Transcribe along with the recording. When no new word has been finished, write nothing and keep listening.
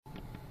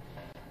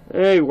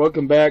Hey,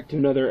 welcome back to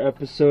another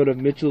episode of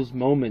Mitchell's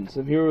Moments.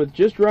 I'm here with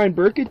just Ryan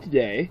Burkett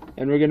today,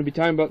 and we're going to be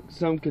talking about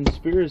some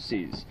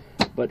conspiracies.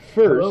 But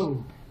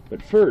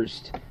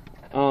first,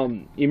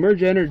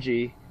 Emerge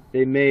Energy,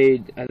 they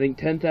made, I think,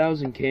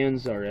 10,000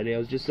 cans already. I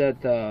was just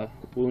at the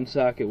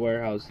Woonsocket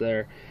warehouse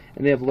there,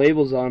 and they have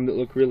labels on them that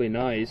look really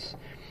nice.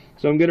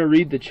 So I'm going to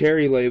read the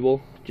cherry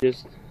label,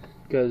 just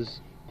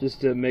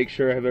to make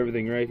sure I have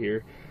everything right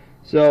here.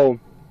 So,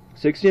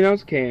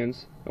 16-ounce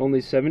cans, only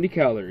 70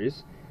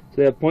 calories. So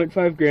they have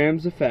 0.5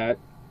 grams of fat,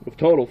 of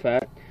total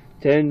fat,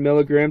 10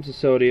 milligrams of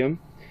sodium,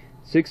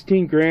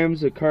 16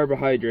 grams of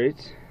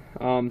carbohydrates,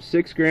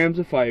 6 grams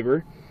of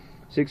fiber,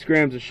 6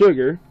 grams of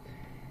sugar,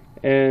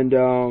 and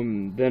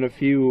then a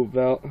few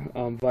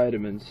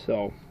vitamins.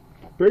 So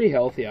pretty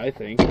healthy, I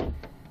think.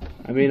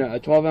 I mean, a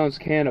 12-ounce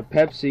can of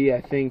Pepsi,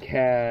 I think,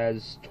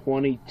 has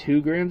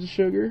 22 grams of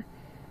sugar.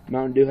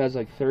 Mountain Dew has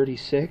like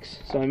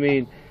 36. So I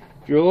mean,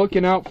 if you're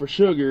looking out for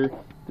sugar,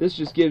 this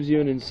just gives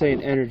you an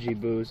insane energy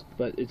boost,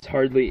 but it's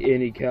hardly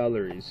any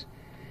calories.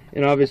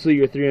 And obviously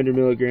your 300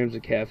 milligrams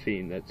of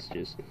caffeine, that's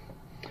just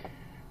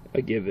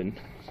a given,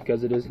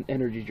 because it is an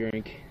energy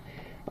drink.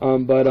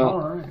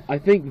 I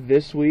think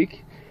this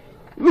week,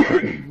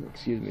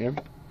 excuse me,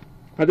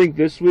 I think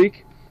this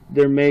week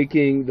they're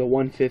making the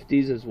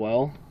 150s as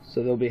well,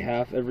 so they'll be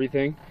half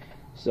everything.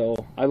 So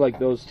I like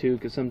those too,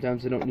 because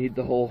sometimes I don't need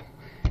the whole,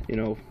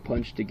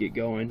 punch to get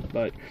going,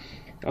 but...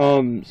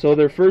 so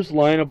their first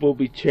lineup will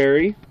be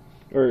cherry,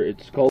 or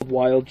it's called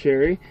wild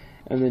cherry,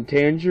 and then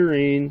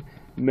tangerine,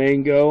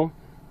 mango,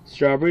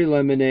 strawberry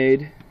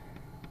lemonade.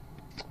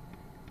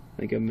 I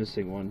think I'm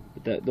missing one,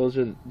 but those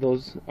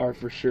are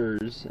for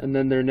sure's. And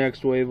then their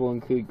next wave will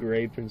include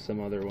grape and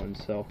some other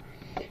ones. So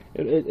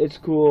it's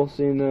cool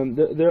seeing them.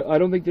 I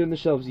don't think they're in the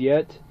shelves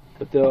yet,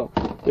 but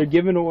they're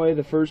giving away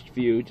the first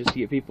few just to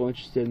get people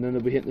interested, and then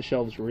they'll be hitting the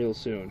shelves real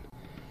soon.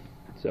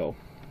 So.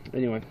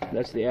 Anyway,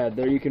 that's the ad.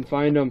 There you can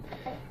find them.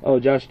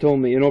 Oh, Josh told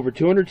me in over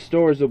 200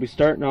 stores they'll be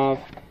starting off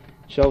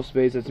shelf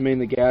space. That's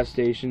mainly gas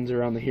stations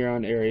around the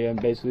Huron area and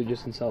basically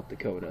just in South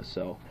Dakota.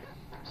 So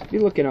be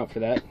looking out for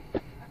that.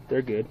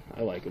 They're good.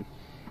 I like them.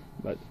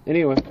 But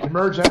anyway,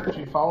 Emerge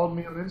Energy followed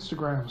me on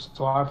Instagram,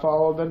 so I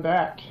followed them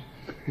back.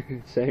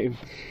 Same.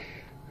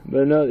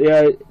 But no,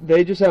 yeah,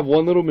 they just have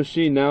one little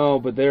machine now,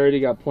 but they already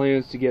got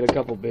plans to get a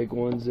couple big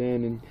ones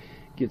in and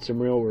get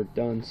some real work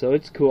done. So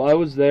it's cool. I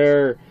was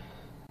there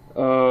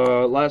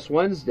last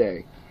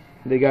Wednesday.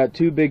 They got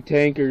 2 big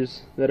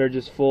tankers that are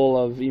just full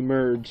of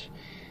Emerge,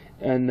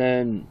 and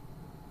then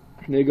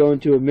they go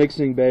into a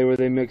mixing bay where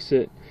they mix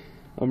it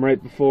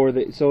right before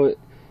they. So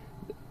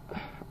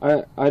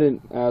I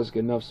didn't ask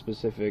enough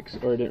specifics,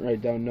 or I didn't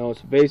write down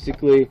notes.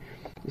 Basically,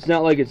 it's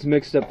not like it's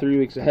mixed up 3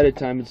 weeks ahead of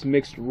time. It's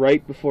mixed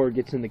right before it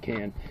gets in the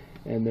can,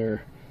 and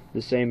they're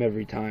the same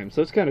every time.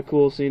 So it's kind of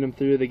cool seeing them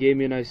through. They gave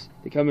me a nice.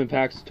 They come in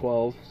packs of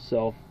 12,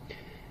 so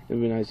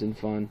it'll be nice and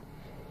fun.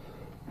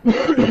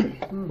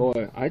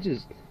 Boy,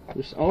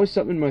 there's always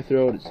something in my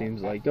throat, it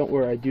seems like. Don't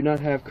worry, I do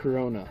not have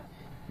corona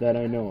that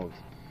I know of.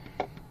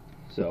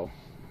 So.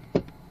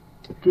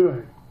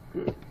 Good.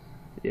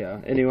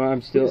 Yeah, anyway,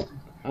 I'm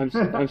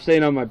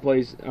staying on my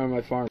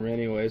my farm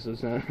anyway, so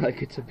it's not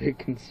like it's a big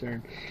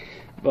concern.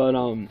 But,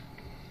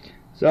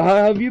 so how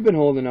have you been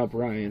holding up,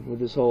 Ryan, with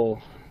this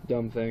whole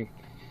dumb thing?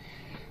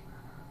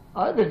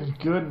 I've been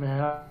good,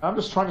 man. I'm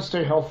just trying to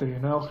stay healthy,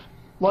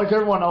 like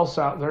everyone else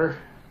out there.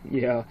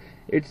 Yeah,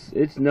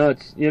 it's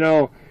nuts.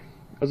 I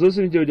was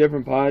listening to a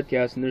different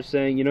podcast, and they're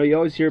saying, you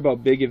always hear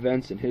about big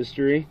events in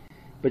history,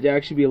 but to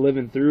actually be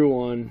living through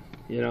one,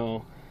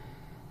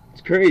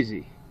 it's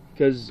crazy.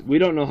 Because we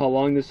don't know how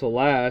long this will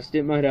last.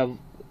 It might have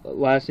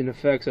lasting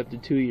effects up to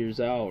 2 years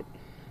out.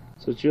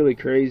 So it's really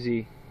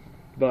crazy.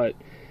 But,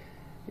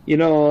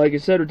 like I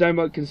said, we're talking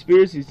about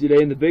conspiracies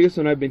today, and the biggest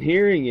one I've been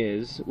hearing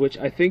is, which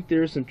I think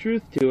there is some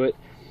truth to it,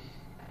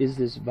 is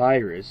this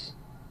virus.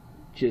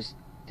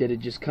 Did it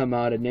just come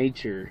out of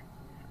nature,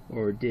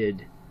 or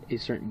did a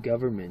certain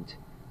government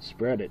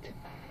spread it?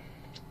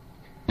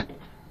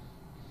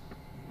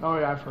 Oh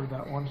yeah, I've heard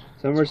that one.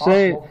 Some are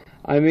saying,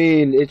 I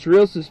mean, it's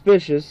real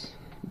suspicious,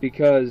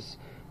 because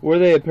where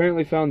they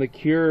apparently found the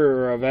cure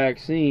or a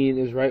vaccine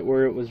is right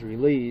where it was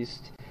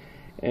released.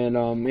 And,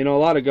 a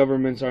lot of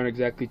governments aren't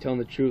exactly telling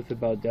the truth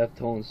about death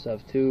toll and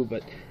stuff too,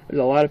 but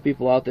there's a lot of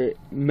people out there,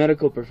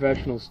 medical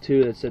professionals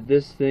too, that said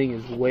this thing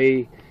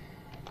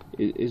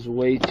is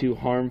way too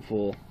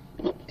harmful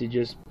to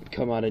just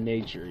come out of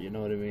nature, you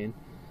know what I mean?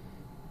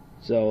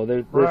 So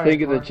they're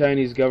thinking the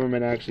Chinese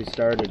government actually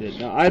started it.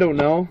 Now, I don't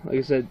know. Like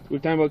I said, we're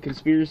talking about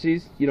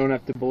conspiracies. You don't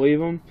have to believe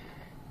them.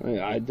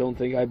 I don't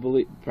think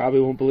probably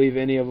won't believe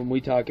any of them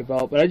we talk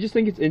about, but I just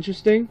think it's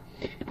interesting.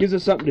 It gives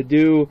us something to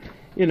do,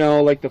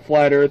 like the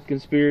flat earth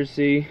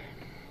conspiracy.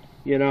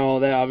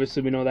 That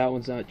obviously we know that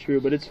one's not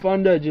true, but it's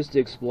fun to just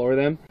explore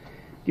them.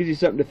 It gives you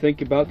something to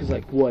think about, because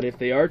like, what if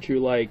they are true?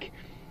 Like,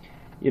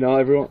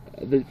 everyone,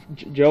 the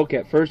joke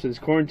at first of this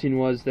quarantine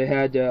was they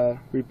had to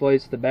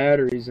replace the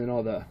batteries in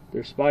all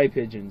their spy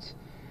pigeons.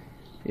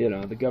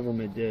 The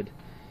government did.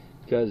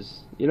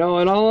 Because, you know,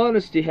 in all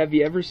honesty, have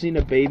you ever seen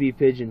a baby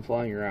pigeon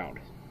flying around?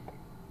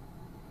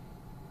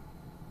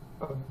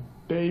 A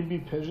baby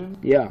pigeon?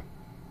 Yeah.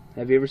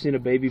 Have you ever seen a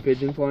baby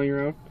pigeon flying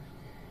around?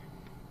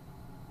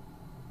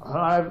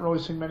 I haven't really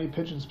seen many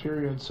pigeons,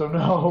 period, so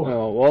no.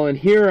 Oh, well, in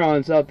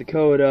Huron, South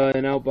Dakota,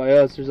 and out by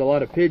us, there's a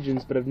lot of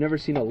pigeons, but I've never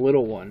seen a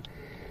little one.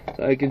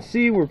 So I can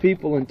see where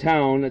people in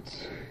town,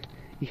 it's,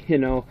 you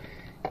know,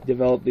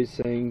 develop these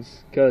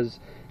things, because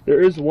there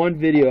is one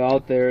video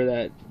out there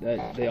that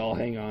they all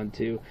hang on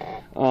to.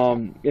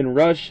 In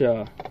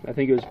Russia, I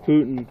think it was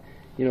Putin,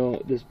 you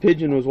know, this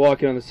pigeon was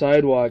walking on the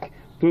sidewalk.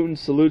 Putin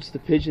salutes the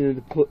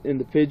pigeon, and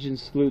the pigeon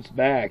salutes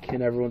back,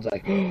 and everyone's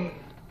like, oh,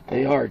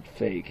 they are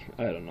fake.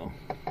 I don't know.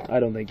 I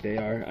don't think they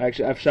are.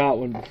 Actually, I've shot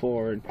one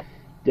before, and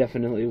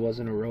definitely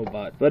wasn't a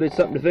robot. But it's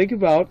something to think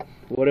about.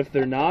 What if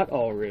they're not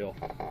all real?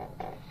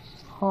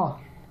 Huh.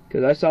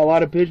 Because I saw a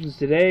lot of pigeons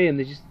today, and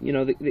they just, you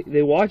know,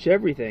 they watch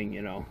everything,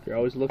 you know. They're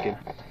always looking.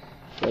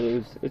 But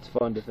it's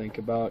fun to think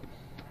about.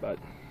 But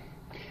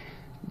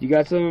you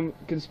got some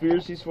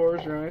conspiracies for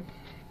us, Ryan?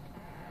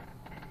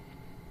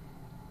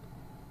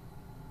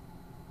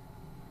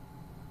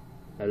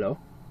 Hello?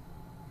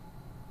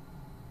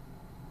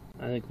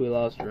 I think we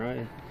lost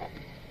Ryan.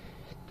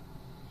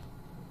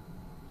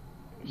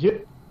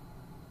 Yep.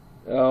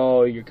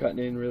 Oh, you're cutting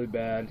in really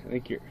bad. I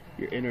think your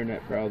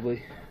internet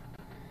probably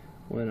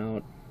went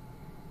out.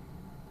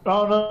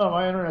 Oh, no,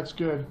 my internet's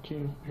good. Can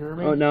you hear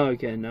me? Oh, now I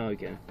can. Now I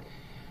can.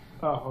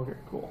 Oh, okay,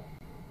 cool.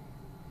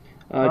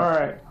 All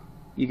right.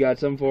 You got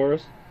some for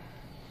us?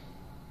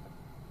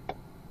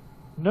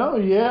 No,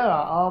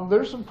 yeah.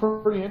 There's some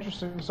pretty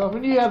interesting stuff. I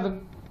mean, you have the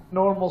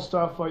normal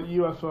stuff like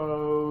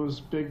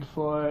UFOs,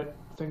 Bigfoot,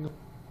 things,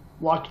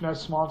 Loch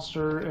Ness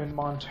Monster in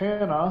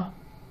Montana.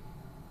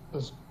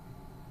 This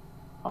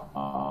one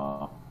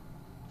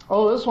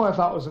I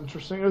thought was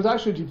interesting. It was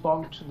actually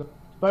debunked,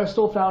 but I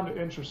still found it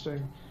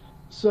interesting.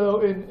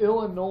 So in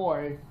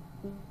Illinois,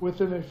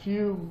 within a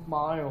few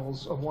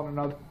miles of one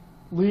another,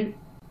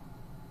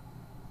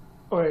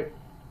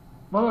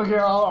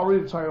 I'll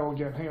read the title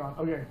again. Hang on.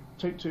 Okay,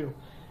 take two.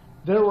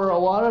 There were a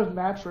lot of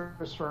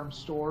mattress firm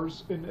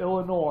stores in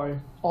Illinois,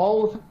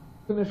 all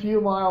within a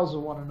few miles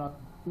of one another,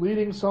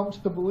 leading some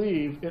to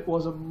believe it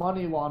was a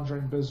money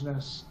laundering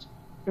business.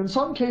 In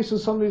some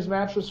cases, some of these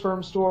mattress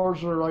firm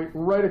stores are like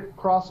right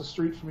across the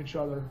street from each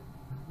other.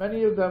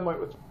 Many of them like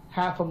with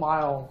half a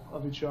mile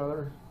of each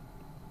other.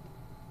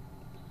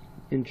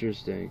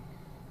 Interesting.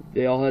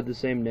 They all had the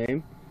same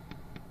name?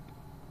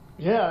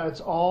 Yeah, it's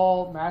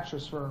all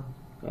mattress firm.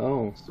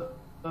 Oh. So,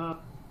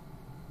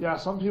 yeah,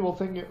 some people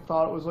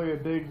thought it was like a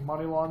big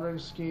money laundering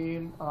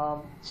scheme.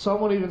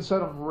 Someone even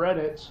said on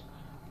Reddit,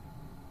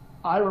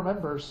 I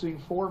remember seeing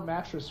 4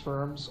 mattress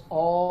firms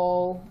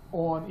all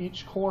on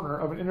each corner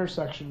of an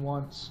intersection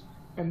once,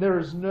 and there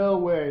is no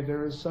way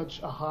there is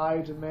such a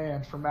high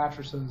demand for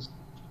mattresses.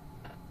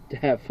 To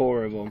have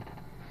 4 of them.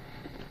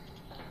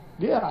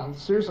 Yeah,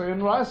 seriously.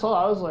 And when I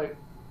saw it, I was like,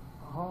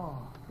 oh.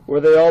 Were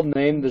they all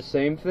named the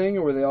same thing,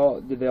 or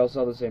did they all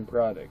sell the same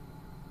product?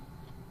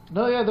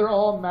 No, yeah, they're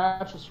all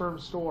mattress firm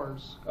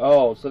stores.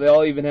 Oh, so they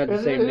all even had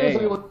the same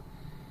name. Like,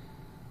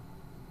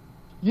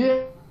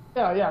 yeah,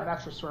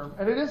 mattress firm,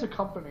 and it is a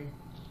company.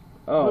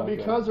 Oh, but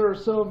because there are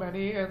so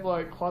many and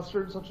like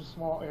clustered in such a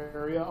small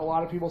area, a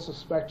lot of people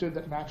suspected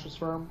that mattress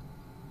firm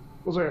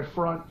was like a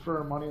front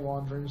for a money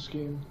laundering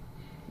scheme.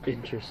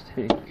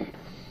 Interesting.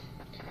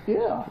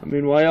 Yeah. I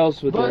mean, why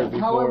else would there be?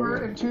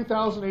 However, in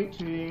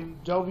 2018,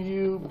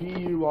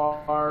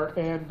 WBUR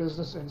and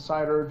Business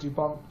Insider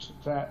debunked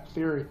that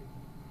theory.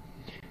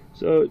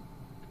 So,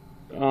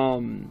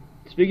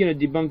 speaking of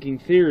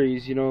debunking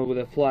theories, you know, with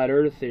a flat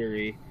Earth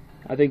theory,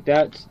 I think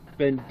that's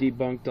been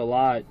debunked a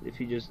lot if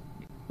you just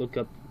look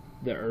up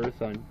the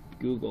Earth on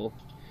Google.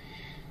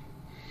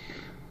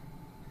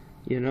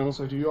 You know?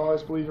 So do you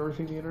always believe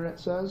everything the internet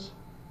says?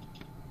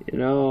 You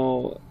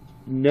know,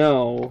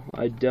 no,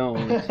 I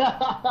don't.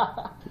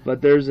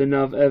 But there's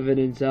enough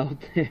evidence out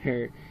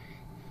there.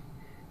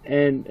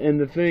 And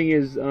the thing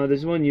is,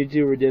 this one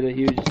YouTuber did a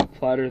huge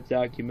flat Earth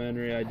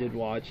documentary. I did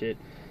watch it.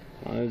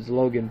 It was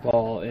Logan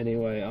Paul,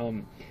 anyway.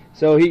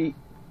 So he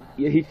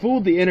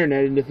fooled the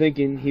internet into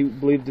thinking he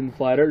believed in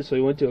flat Earth, so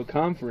he went to a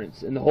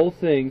conference, and the whole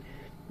thing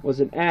was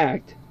an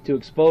act to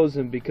expose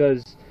him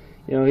because,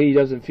 you know, he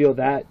doesn't feel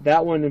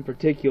that one in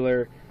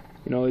particular,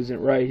 you know, isn't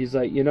right. He's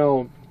like, you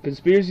know,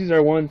 conspiracies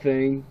are one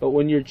thing, but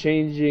when you're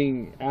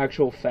changing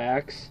actual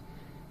facts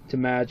to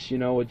match, you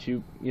know, what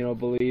you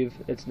believe,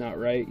 it's not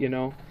right, you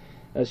know.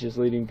 That's just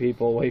leading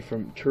people away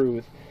from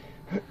truth.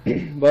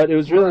 But it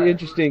was really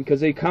interesting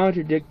because they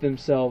contradict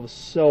themselves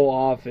so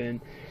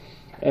often.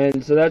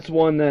 And so that's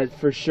one that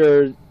for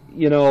sure,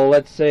 you know,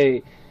 let's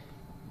say,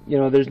 you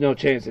know, there's no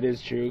chance it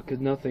is true because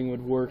nothing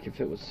would work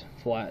if it was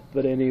flat.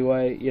 But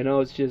anyway, you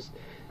know, it's just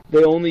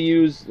they only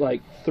use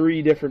like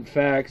 3 different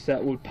facts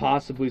that would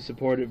possibly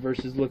support it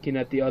versus looking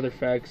at the other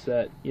facts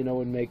that, you know,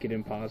 would make it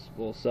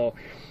impossible. So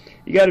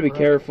you got to be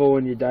careful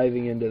when you're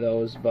diving into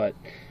those. But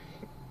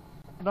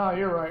no,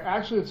 you're right.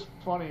 Actually, it's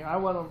funny. I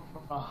went on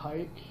a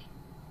hike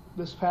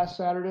this past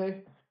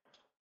Saturday,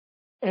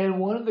 And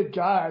one of the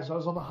guys I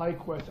was on the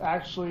hike with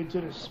actually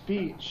did a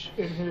speech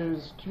in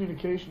his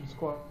communications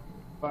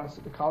class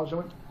at the college I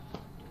went to.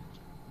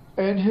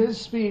 And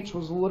his speech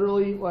was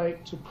literally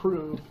like to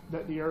prove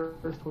that the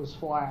Earth was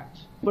flat.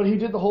 But he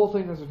did the whole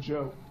thing as a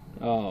joke.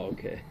 Oh,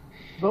 okay.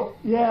 But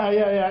yeah.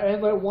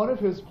 And like one of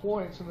his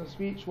points in the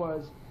speech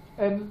was,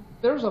 and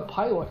there's a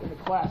pilot in the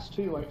class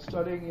too, like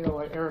studying,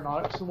 like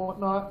aeronautics and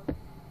whatnot.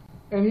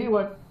 And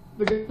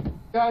the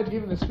guy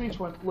giving the speech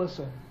went,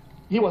 listen.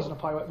 He wasn't a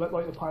pilot, but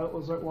like the pilot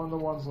was like one of the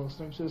ones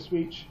listening to the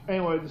speech.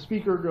 Anyway, the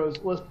speaker goes,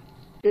 listen,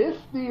 if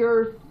the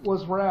Earth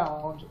was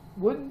round,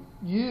 wouldn't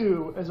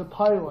you, as a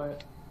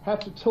pilot,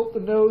 have to tilt the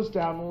nose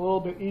down a little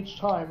bit each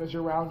time as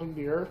you're rounding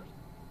the Earth?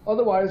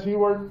 Otherwise, you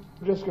wouldn't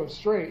just go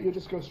straight. You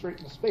just go straight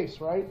into space,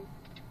 right?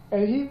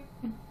 And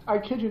I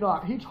kid you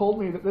not, he told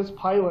me that this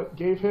pilot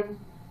gave him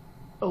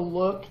a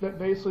look that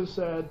basically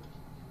said,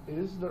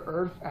 is the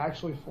Earth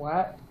actually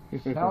flat?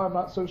 Now I'm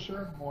not so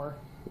sure anymore.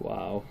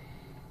 Wow.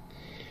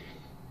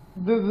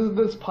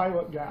 This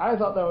pilot guy, I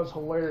thought that was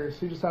hilarious.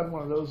 He just had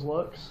one of those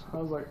looks. I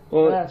was like,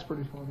 that's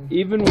pretty funny.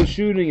 Even with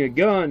shooting a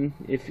gun,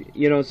 if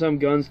some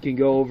guns can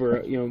go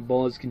over,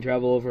 bullets can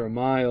travel over a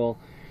mile.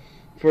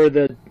 For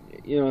the,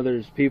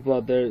 there's people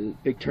out there,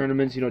 big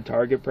tournaments,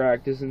 target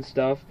practice and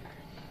stuff.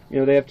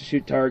 They have to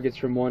shoot targets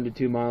from 1 to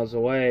 2 miles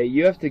away.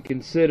 You have to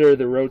consider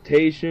the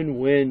rotation,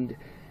 wind,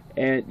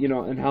 and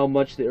and how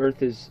much the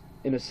Earth is,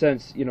 in a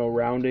sense,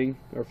 rounding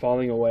or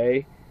falling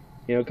away.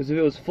 Because if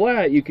it was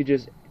flat, you could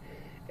just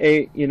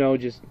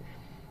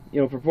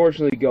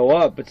proportionally go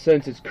up, but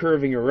since it's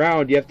curving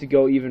around, you have to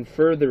go even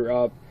further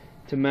up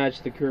to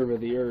match the curve of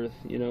the Earth,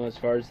 as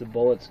far as the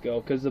bullets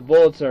go, because the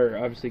bullets are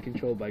obviously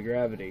controlled by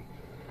gravity.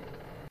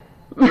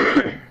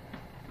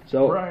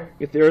 So, right.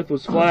 If the Earth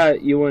was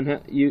flat, you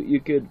wouldn't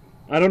you could,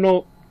 I don't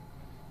know,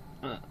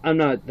 I'm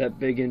not that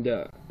big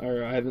into,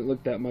 or I haven't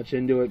looked that much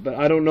into it, but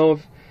I don't know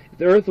if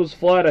the Earth was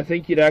flat, I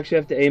think you'd actually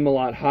have to aim a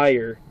lot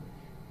higher,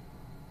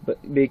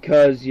 but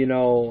because, in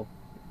a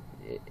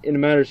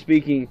matter of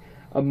speaking,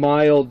 a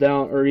mile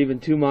down or even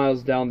 2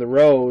 miles down the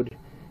road,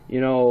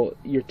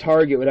 your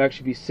target would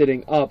actually be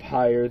sitting up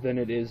higher than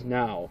it is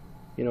now.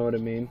 You know what I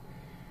mean?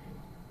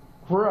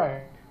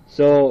 Right.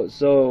 So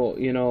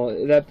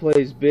that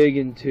plays big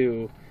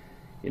into,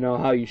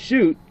 how you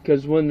shoot,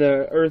 because when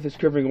the Earth is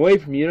curving away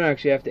from you, you don't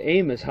actually have to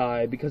aim as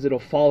high because it'll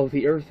follow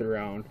the Earth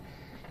around.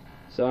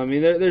 So, I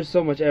mean, there's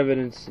so much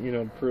evidence,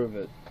 to prove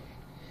it.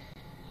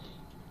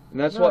 And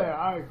that's why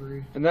I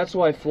agree. And that's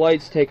why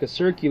flights take a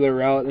circular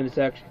route, and it's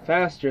actually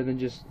faster than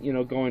just,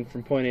 going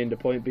from point A to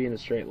point B in a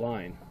straight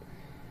line.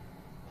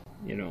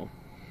 Oh,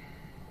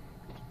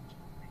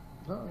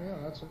 yeah,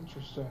 that's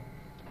interesting.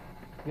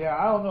 Yeah,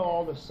 I don't know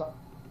all the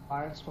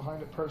science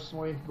behind it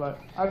personally, but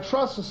I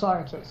trust the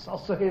scientists.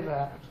 I'll say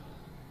that.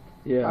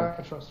 Yeah.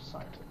 I trust the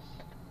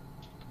scientists.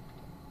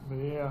 But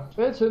yeah,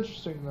 it's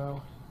interesting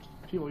though.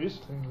 People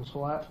used to think it was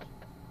flat.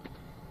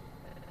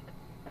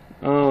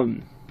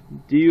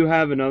 Do you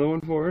have another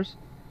one for us?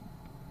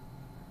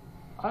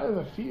 I have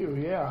a few,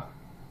 yeah.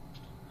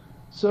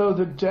 So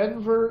the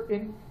Denver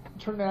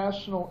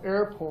International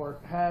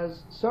Airport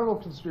has several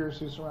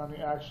conspiracies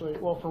surrounding it, actually.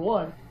 Well, for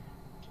one,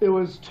 it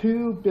was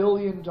 $2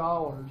 billion,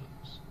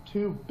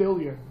 $2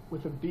 billion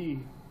with a B,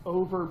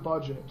 over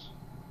budget,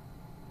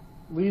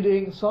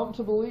 leading some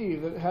to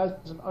believe that it has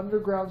an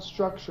underground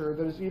structure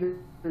that is either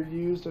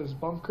used as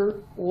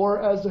bunker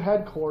or as the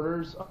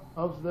headquarters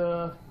of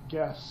the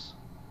guests.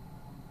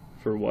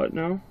 For what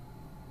now?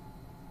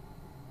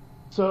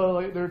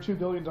 So they're $2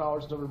 billion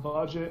over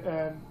budget,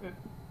 and it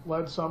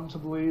led some to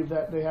believe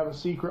that they have a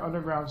secret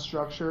underground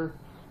structure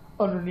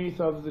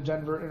underneath of the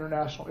Denver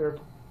International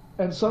Airport.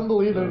 And some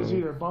believe that it's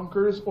either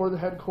bunkers or the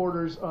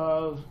headquarters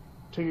of,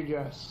 take a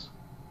guess.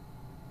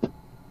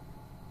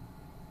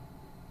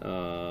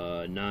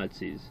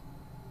 Nazis.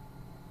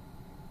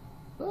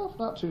 Well,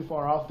 not too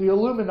far off. The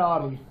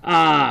Illuminati.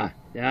 I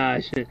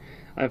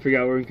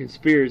forgot we're in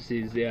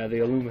conspiracies. Yeah, the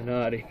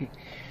Illuminati.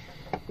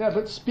 Yeah,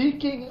 but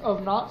speaking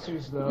of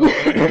Nazis, though,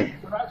 there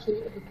actually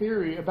is a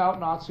theory about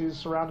Nazis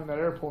surrounding that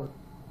airport.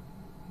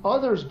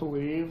 Others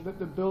believe that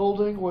the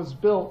building was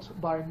built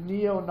by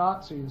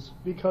neo-Nazis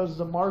because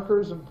the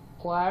markers and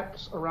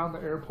plaques around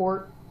the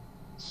airport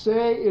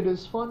say it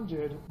is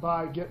funded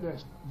by, get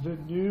this, the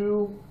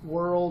New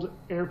World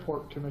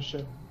Airport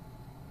Commission.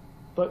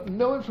 But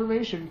no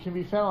information can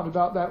be found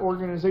about that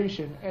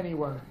organization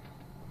anywhere.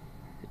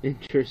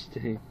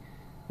 Interesting.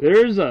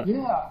 There's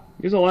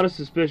a lot of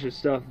suspicious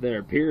stuff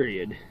there,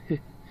 period.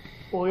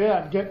 Well,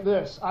 yeah, get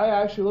this. I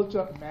actually looked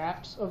up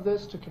maps of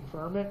this to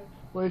confirm it.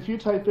 Well, if you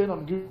type in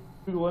on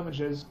Google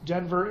Images,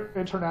 Denver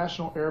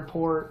International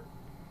Airport,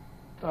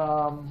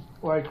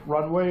 like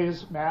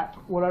runways, map,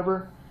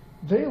 whatever,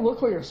 they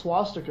look like a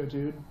swastika,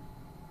 dude.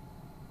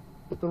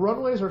 The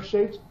runways are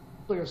shaped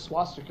like a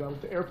swastika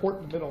with the airport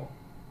in the middle.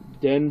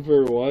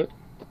 Denver what?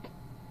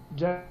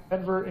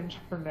 Denver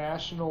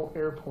International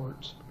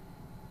Airport.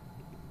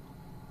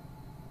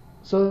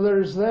 So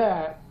there's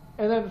that.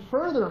 And then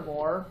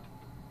furthermore,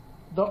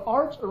 the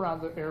art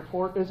around the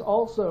airport is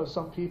also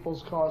some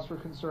people's cause for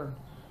concern.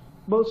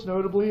 Most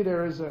notably,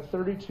 there is a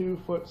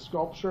 32-foot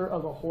sculpture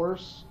of a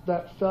horse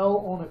that fell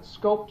on its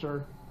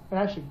sculptor, and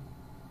actually,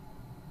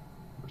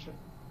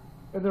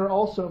 and there are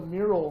also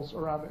murals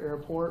around the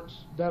airport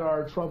that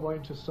are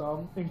troubling to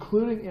some,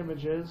 including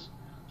images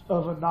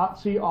of a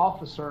Nazi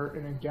officer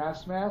in a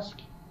gas mask,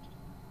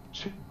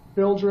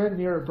 children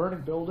near a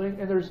burning building,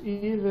 and there's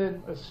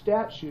even a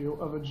statue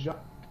of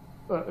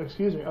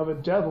a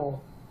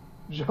devil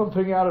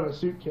jumping out of a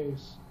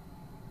suitcase.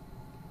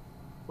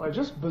 Like,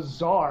 just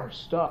bizarre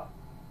stuff.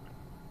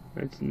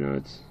 That's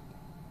nuts.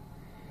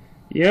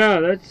 Yeah,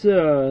 it's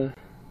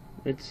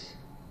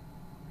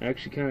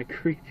actually kind of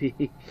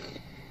creepy.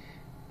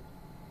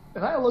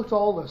 And I looked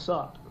all this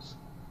up.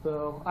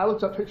 So I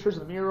looked up pictures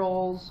of the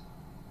murals,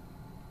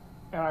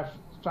 and I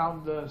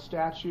found the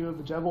statue of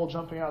the devil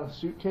jumping out of the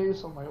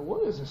suitcase. I'm like,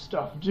 what is this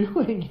stuff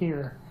doing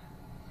here?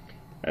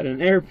 At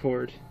an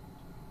airport.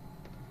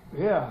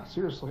 Yeah,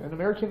 seriously, an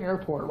American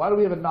airport. Why do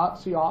we have a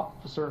Nazi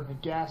officer in a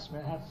gas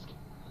mask?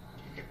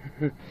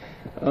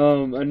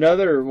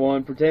 Another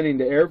one pertaining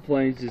to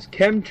airplanes is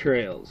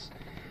chemtrails.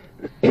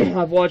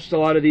 I've watched a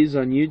lot of these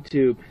on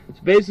YouTube. It's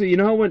basically, you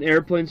know how when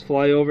airplanes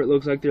fly over, it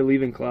looks like they're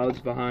leaving clouds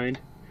behind?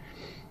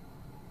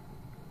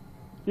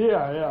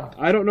 Yeah, yeah.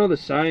 I don't know the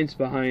science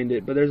behind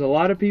it, but there's a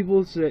lot of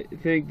people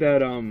think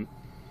that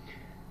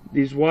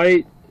these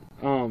white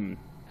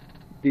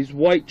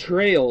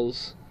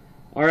trails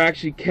are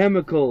actually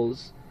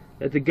chemicals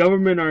that the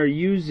government are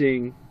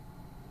using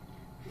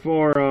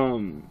for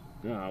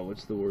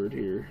what's the word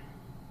here?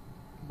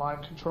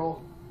 Mind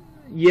control.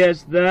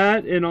 Yes,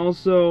 that, and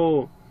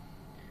also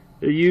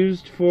they're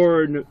used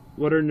for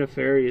what are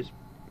nefarious,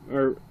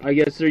 or I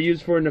guess they're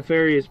used for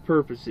nefarious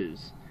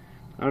purposes.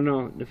 I don't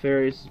know,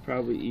 nefarious is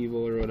probably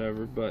evil or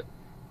whatever, but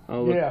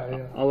I'll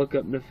look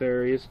up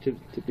nefarious to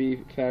be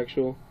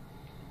factual.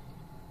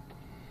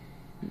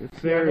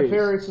 Nefarious. Yeah,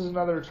 nefarious is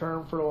another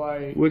term for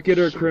like wicked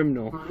or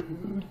criminal.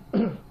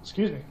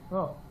 Excuse me.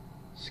 Oh.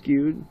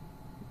 Skewed?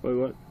 Wait,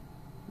 what?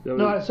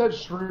 No, I said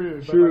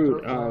shrewd.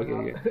 Shrewd. Oh,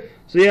 okay.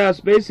 So yeah, it's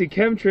basically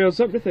chemtrails.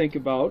 Something to think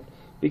about,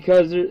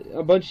 because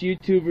a bunch of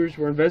YouTubers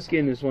were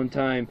investigating this one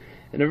time,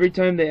 and every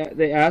time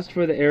they asked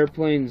for the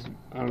airplane's,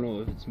 I don't know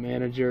if it's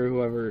manager,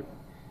 whoever,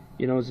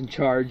 is in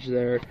charge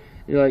there.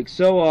 They're like,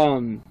 so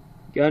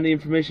got any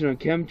information on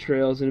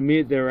chemtrails? And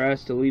immediately they were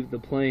asked to leave the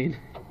plane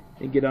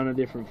and get on a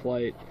different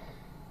flight.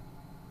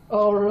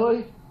 Oh,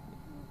 really?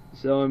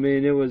 So I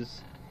mean, it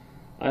was,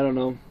 I don't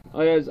know.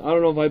 I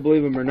don't know if I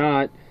believe them or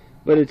not.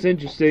 But it's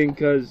interesting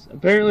because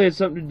apparently it's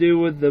something to do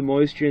with the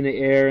moisture in the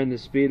air and the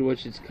speed at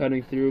which it's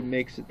cutting through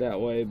makes it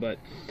that way. But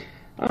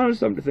I don't know,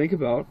 something to think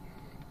about.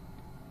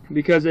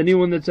 Because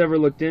anyone that's ever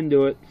looked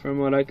into it, from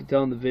what I could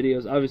tell in the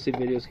videos, obviously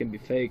videos can be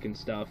fake and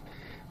stuff,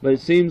 but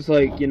it seems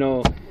like, you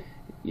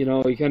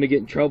kind of get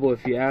in trouble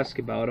if you ask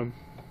about them.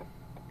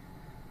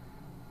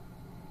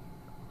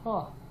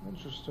 Huh,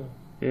 interesting.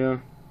 Yeah.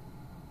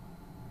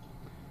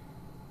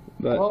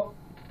 But... well,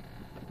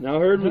 now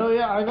heard.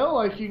 Yeah, I know.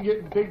 Like, you can get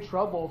in big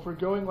trouble for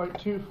going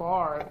like too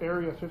far at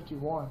Area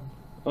 51.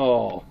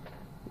 Oh,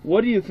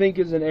 what do you think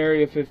is an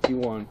Area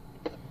 51?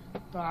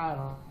 I don't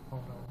know,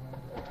 man.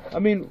 I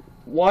mean,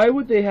 why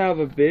would they have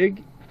a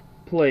big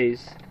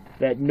place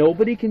that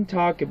nobody can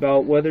talk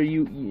about whether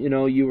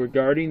you were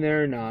guarding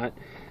there or not?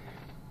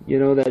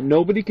 That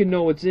nobody can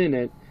know what's in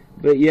it,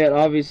 but yet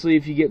obviously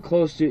if you get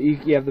close to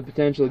it, you have the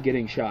potential of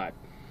getting shot.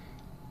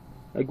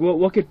 Like,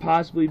 what could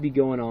possibly be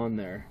going on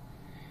there?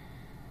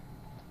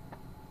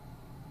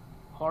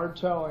 Hard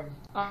telling.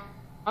 I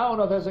don't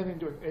know if that has anything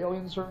to do with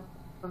aliens or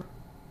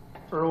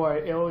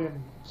like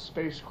alien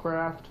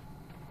spacecraft.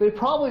 They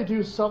probably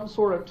do some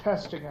sort of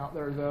testing out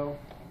there, though.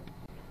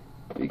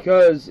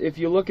 Because if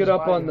you look it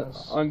up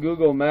on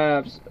Google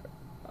Maps,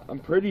 I'm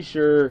pretty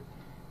sure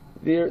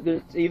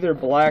it's either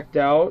blacked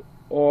out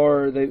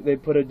or they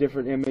put a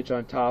different image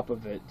on top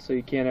of it, so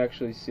you can't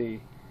actually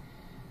see.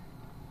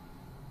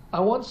 I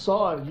once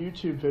saw a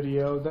YouTube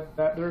video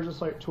that there's this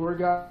like tour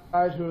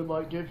guide who would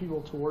like give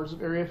people tours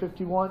of Area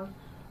 51,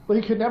 but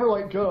he could never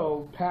like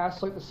go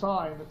past like the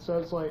sign that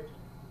says like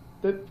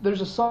that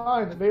there's a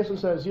sign that basically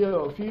says,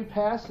 yo, if you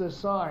pass this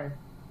sign,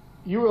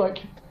 you were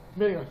like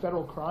committing a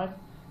federal crime.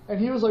 And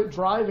he was like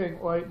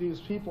driving like these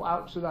people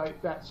out to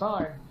that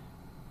sign,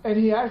 and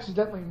he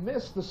accidentally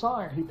missed the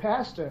sign. He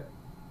passed it,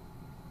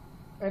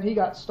 and he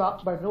got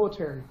stopped by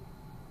military.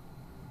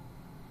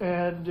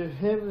 And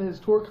him and his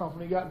tour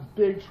company got in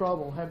big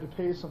trouble, had to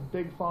pay some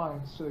big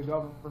fines to the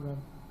government.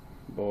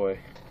 Boy.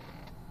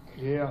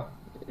 Yeah.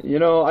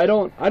 I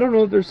don't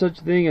know if there's such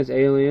a thing as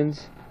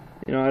aliens.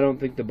 I don't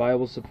think the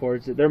Bible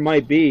supports it. There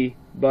might be,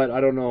 but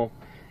I don't know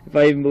if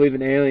I even believe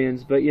in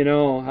aliens. But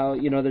how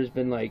there's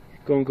been like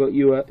quote unquote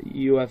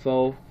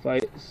UFO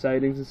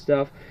sightings and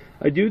stuff.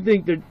 I do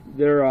think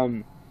they're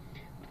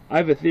I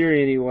have a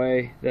theory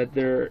anyway that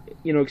they're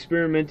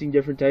experimenting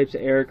different types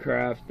of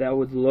aircraft that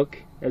would look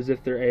as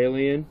if they're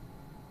alien,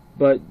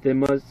 but they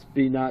must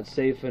be not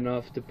safe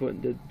enough to put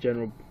in the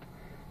general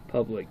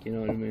public. You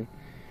know what I mean?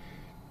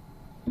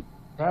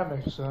 That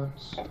makes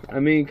sense.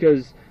 I mean,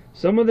 because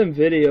some of them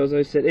videos,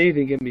 I said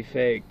anything can be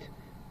faked,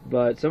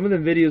 But some of the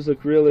videos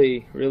look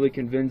really, really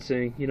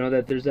convincing, you know,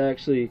 that there's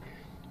actually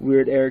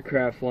weird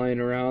aircraft flying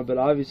around, but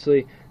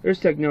obviously there's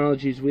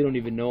technologies we don't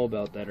even know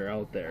about that are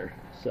out there.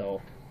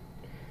 So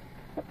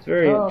it's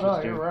very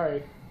interesting. No, you're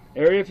right.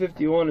 Area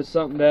 51 is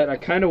something that I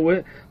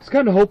was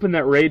kind of hoping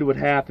that raid would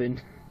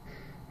happen.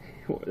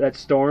 That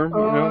storm, you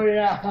know? Oh,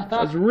 yeah.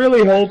 I was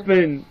really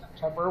hoping.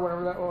 September,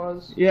 whatever that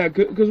was. Yeah,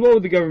 because what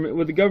would the government?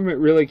 Would the government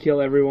really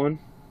kill everyone?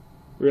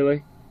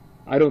 Really?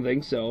 I don't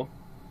think so.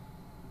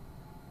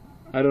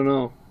 I don't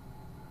know.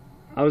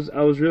 I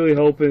was really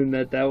hoping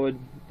that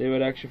they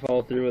would actually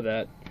follow through with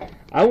that.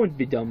 I wouldn't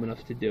be dumb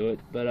enough to do it,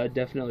 but I'd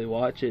definitely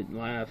watch it and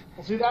laugh.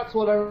 Well, see, that's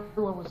what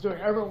everyone was doing.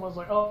 Everyone was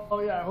like,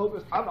 "Oh yeah, I hope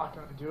this." I'm not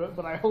going to do it,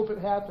 but I hope it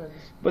happens.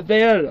 But they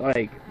had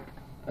like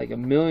a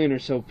million or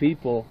so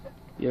people,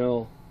 you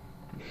know,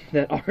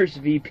 that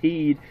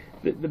RSVP'd.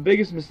 The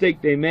biggest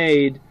mistake they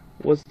made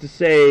was to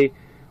say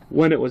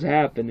when it was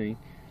happening.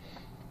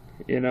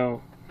 You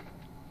know.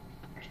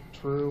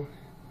 True.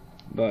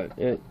 But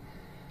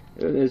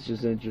it's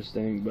just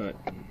interesting. But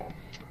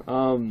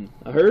I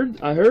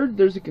heard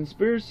there's a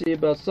conspiracy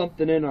about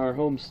something in our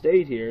home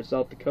state here,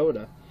 South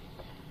Dakota.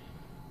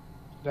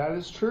 That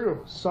is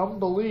true. Some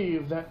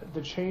believe that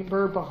the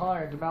chamber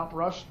behind Mount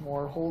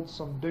Rushmore holds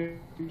some big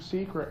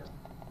secret.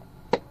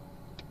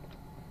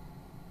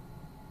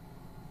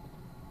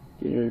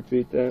 Can you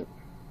repeat that?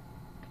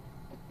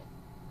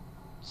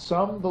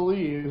 Some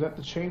believe that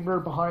the chamber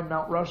behind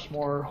Mount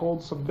Rushmore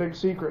holds some big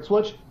secrets,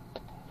 which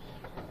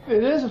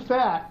it is a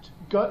fact.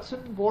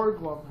 Gutzon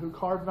Borglum, who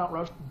carved Mount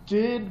Rushmore,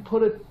 did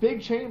put a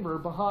big chamber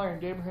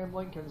behind Abraham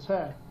Lincoln's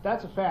head.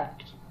 That's a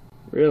fact.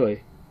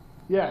 Really?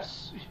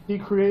 Yes. He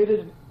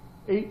created an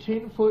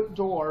 18-foot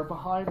door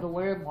behind the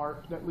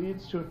landmark that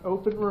leads to an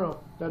open room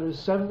that is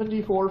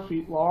 74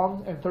 feet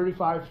long and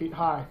 35 feet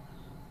high.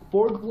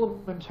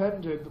 Borglum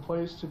intended the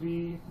place to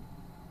be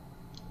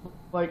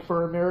like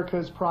for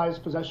America's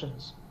prized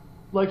possessions.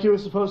 Like it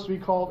was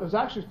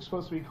actually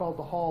supposed to be called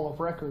the Hall of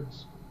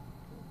Records.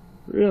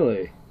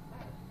 Really?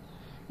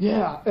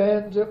 Yeah,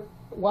 and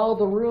while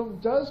the room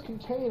does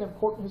contain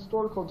important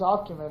historical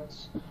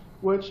documents,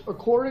 which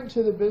according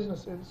to the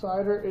Business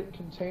Insider, it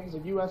contains the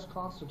U.S.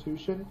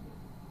 Constitution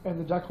and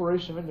the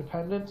Declaration of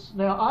Independence.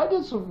 Now, I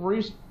did some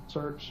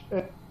research,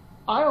 and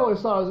I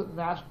always thought it was at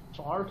the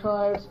National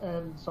Archives,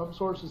 and some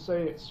sources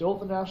say it's still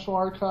at the National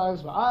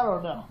Archives, but I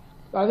don't know.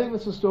 I think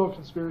this is still a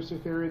conspiracy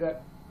theory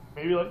that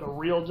maybe like the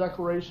real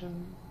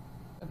Declaration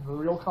and the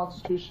real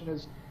Constitution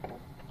is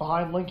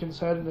behind Lincoln's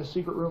head in a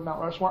secret room,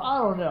 Mount Rushmore. I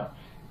don't know.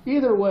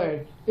 Either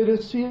way, it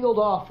is sealed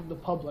off from the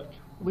public,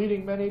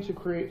 leading many to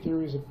create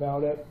theories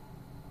about it.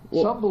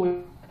 Well, some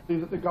believe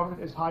that the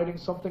government is hiding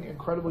something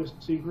incredibly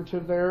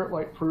secretive there,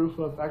 like proof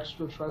of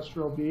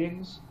extraterrestrial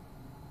beings.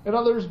 And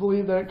others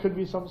believe that it could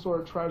be some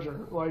sort of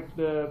treasure, like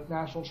the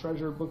National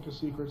Treasure Book of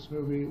Secrets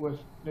movie with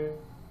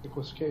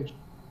Nicolas Cage.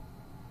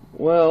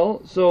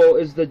 Well, so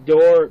is the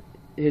door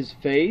his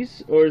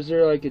face, or is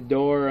there like a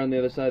door on the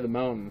other side of the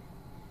mountain?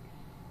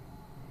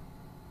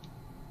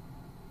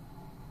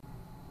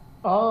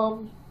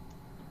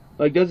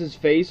 Like, does his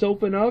face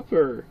open up,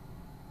 or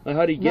like,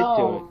 how do you get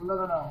to it?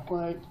 No.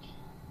 Like,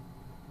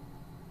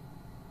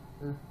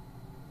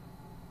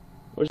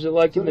 or is it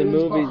like in the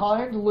movies?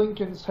 Behind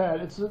Lincoln's head.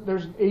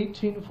 There's an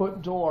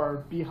 18-foot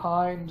door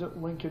behind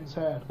Lincoln's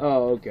head.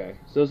 Oh, okay.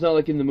 So it's not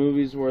like in the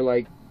movies where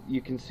like you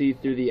can see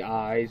through the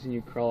eyes and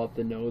you crawl up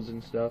the nose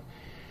and stuff.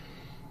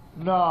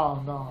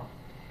 No.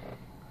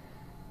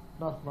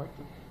 Nothing like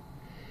that.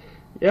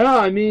 Yeah,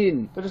 I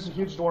mean, there's just a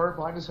huge door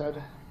behind his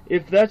head.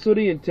 If that's what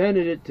he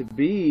intended it to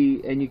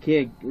be, and you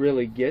can't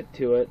really get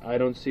to it, I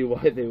don't see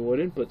why they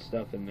wouldn't put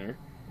stuff in there.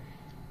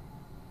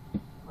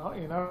 Well,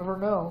 you never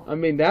know. I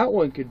mean, that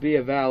one could be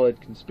a valid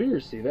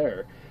conspiracy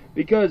there,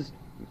 because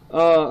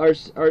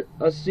us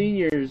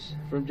seniors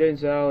from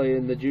James Valley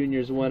and the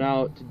juniors went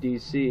out to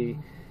D.C.,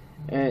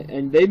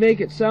 and they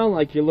make it sound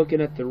like you're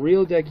looking at the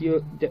real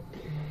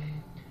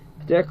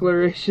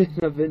Declaration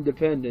of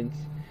Independence.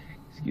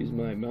 Excuse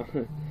my mouth.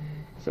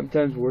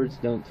 Sometimes words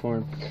don't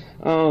form.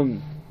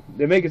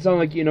 They make it sound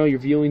like, you know, you're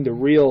viewing the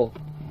real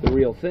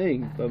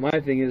thing. But my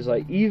thing is,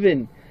 like,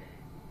 even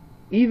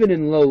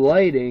in low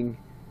lighting,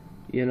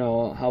 you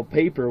know, how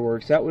paper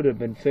works, that would have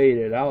been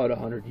faded out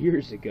 100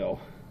 years ago.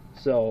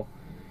 So,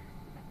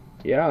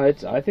 yeah,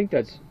 I think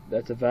that's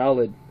a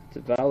valid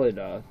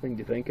thing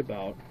to think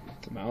about,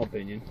 in my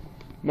opinion.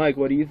 Mike,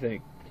 what do you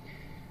think?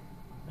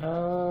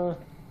 Yeah,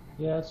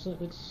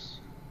 it's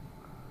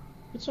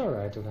all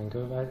right to think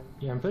of.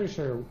 I'm pretty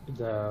sure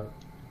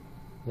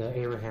the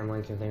Abraham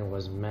Lincoln thing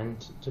was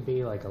meant to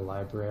be like a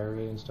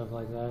library and stuff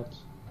like that,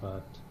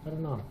 but I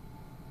don't know.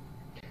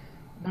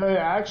 No,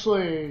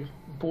 actually,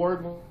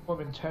 Borglum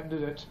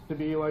intended it to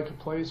be like a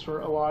place for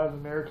a lot of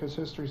America's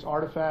history's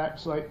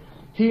artifacts. Like,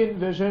 he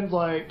envisioned,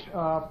 like,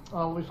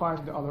 let me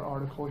find the other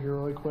article here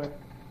really quick.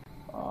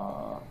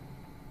 Because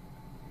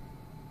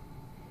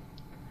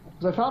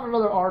I found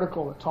another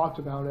article that talked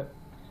about it.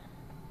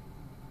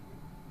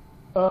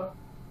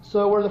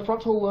 So where the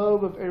frontal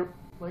lobe of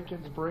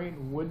Lincoln's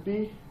brain would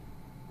be,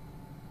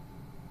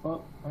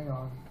 Oh, hang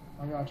on.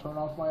 I gotta turn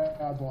off my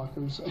ad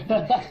blockers.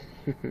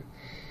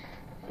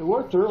 It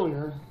worked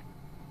earlier.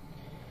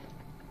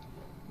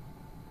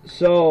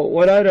 So,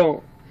 what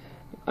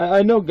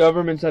I know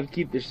governments have to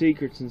keep their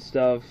secrets and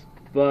stuff,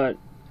 but,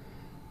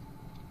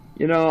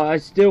 you know, I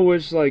still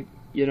wish, like,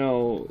 you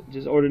know,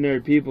 just ordinary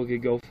people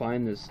could go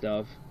find this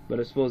stuff. But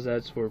I suppose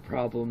that's where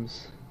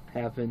problems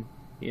happen,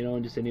 you know,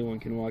 and just anyone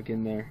can walk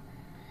in there.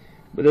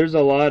 But there's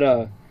a lot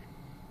of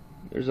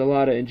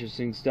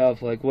interesting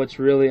stuff, like what's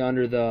really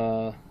under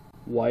the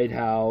White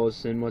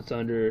House and what's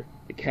under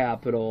the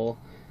Capitol,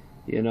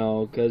 you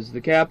know, because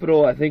the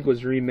Capitol, I think,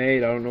 was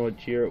remade. I don't know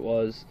what year it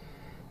was.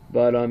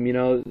 But, you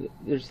know,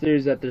 there's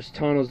theories that there's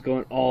tunnels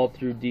going all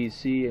through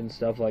D.C. and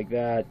stuff like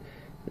that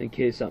in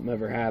case something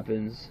ever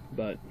happens.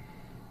 But,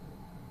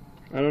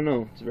 I don't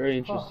know. It's very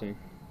interesting.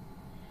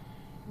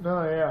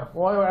 No, yeah.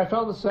 Well, anyway, I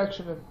found the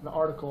section in the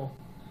article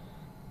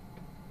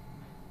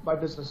by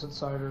Business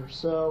Insider.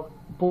 So,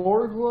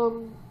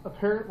 Borglum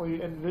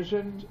apparently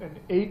envisioned an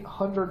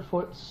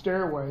 800-foot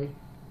stairway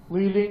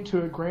leading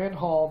to a grand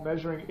hall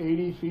measuring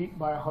 80 feet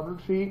by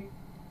 100 feet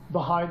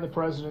behind the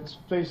president's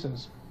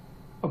faces.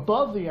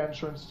 Above the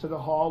entrance to the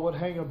hall would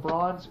hang a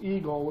bronze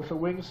eagle with a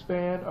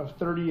wingspan of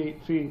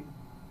 38 feet.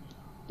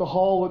 The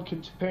hall would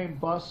contain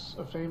busts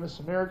of famous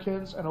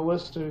Americans and a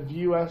list of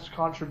U.S.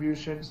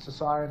 contributions to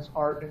science,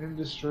 art, and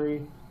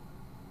industry.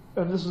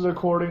 And this is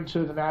according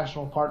to the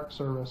National Park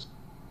Service.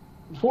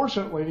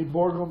 Unfortunately,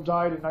 Borglum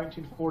died in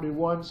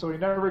 1941, so he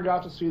never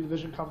got to see the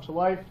vision come to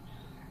life.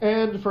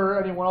 And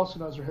for anyone else who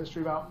knows their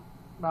history about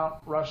Mount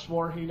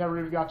Rushmore, he never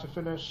even got to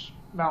finish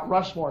Mount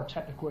Rushmore,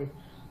 technically.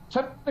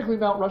 Technically,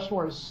 Mount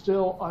Rushmore is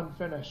still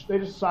unfinished. They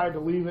decided to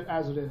leave it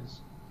as it is.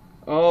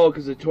 Oh,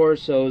 because the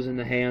torsos and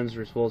the hands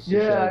were supposed to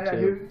show,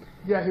 too.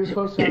 He was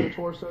supposed to have the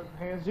torso and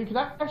hands. You can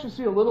actually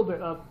see a little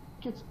bit of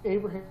it's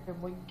Abraham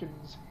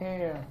Lincoln's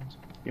hand.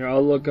 Here,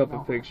 I'll look up a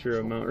picture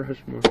of Mount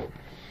Rushmore.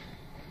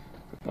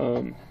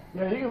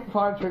 Yeah, you can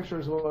find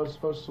pictures of what it's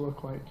supposed to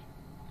look like.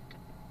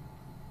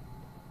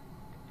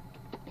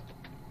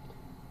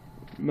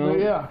 Mount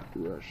yeah.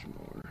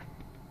 Rushmore.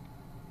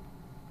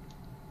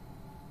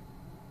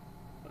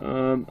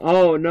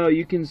 Oh, no,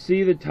 you can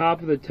see the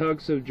top of the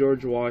tux of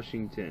George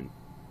Washington.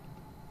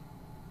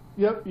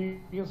 Yep, you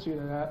can see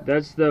that.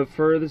 That's the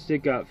furthest it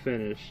got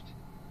finished.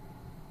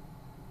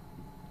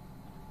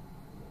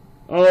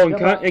 Oh,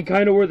 and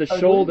kind of where the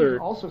shoulder...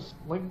 Also,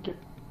 Lincoln...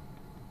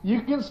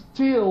 You can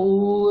see a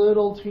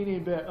little teeny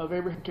bit of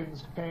Abraham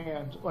Lincoln's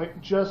hand, like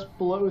just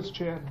below his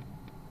chin.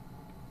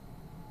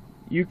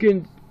 You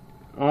can...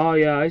 Oh,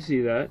 yeah, I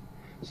see that.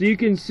 So you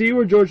can see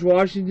where George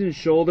Washington's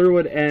shoulder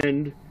would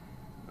end.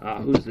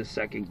 Who's the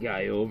second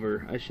guy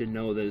over? I should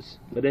know this.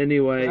 But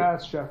anyway...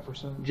 That's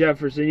Jefferson.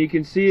 Jefferson. You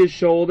can see his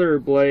shoulder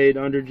blade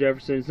under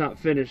Jefferson. It's not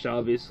finished,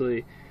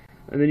 obviously.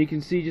 And then you can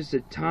see just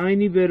a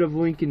tiny bit of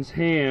Lincoln's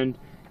hand,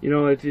 you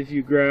know, if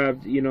you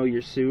grabbed, you know,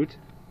 your suit.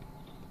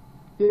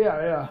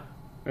 Yeah.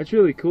 That's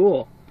really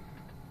cool.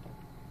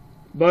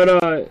 But,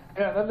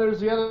 yeah, then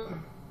there's the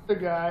other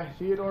guy,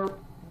 Theodore.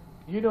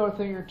 You know a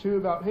thing or two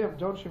about him,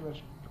 don't you,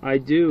 Mitch? I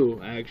do,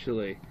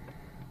 actually.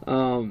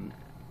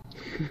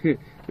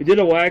 We did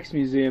a wax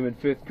museum in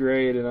 5th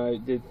grade, and I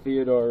did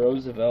Theodore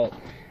Roosevelt.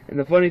 And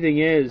the funny thing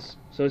is,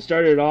 so I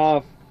started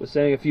off with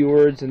saying a few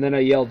words, and then I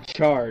yelled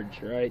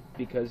charge, right?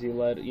 Because he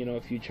led, you know,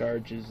 a few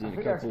charges in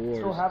a couple wars.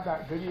 I still have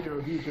that video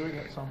of you doing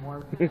it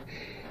somewhere.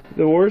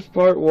 The worst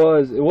part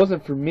was, it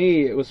wasn't for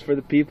me, it was for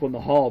the people in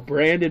the hall.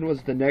 Brandon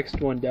was the next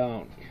one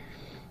down.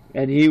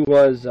 And he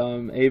was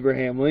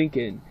Abraham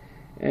Lincoln.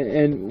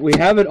 And we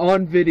have it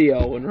on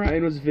video when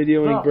Ryan was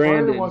videoing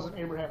Brandon. Brandon wasn't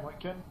Abraham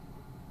Lincoln.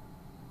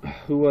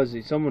 Who was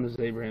he? Someone was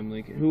Abraham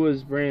Lincoln. Who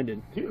was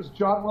Brandon? He was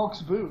John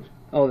Wilkes Booth.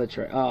 Oh, that's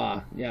right.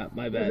 Yeah,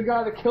 my bad. The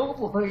guy that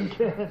killed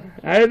Lincoln.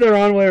 I had the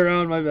wrong way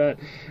around, my bad.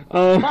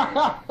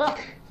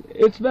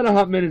 It's been a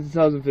hot minute since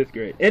I was in 5th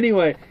grade.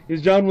 Anyway, it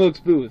was John Wilkes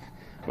Booth.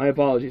 My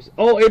apologies.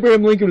 Oh,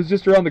 Abraham Lincoln was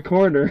just around the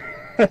corner.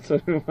 That's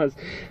what it was.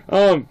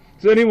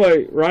 So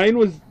anyway, Ryan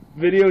was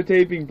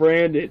videotaping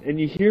Brandon, and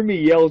you hear me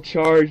yell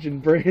charge,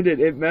 and Brandon,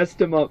 it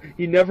messed him up.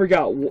 He never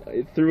got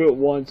through it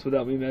once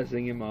without me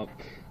messing him up.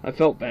 I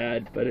felt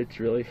bad, but it's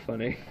really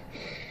funny.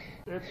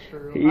 It's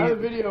true. I have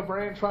a video of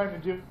Brandon trying to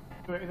do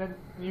it, and then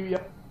you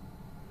yell,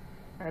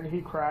 and he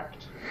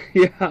cracked.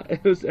 Yeah,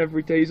 it was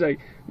every time. He's like,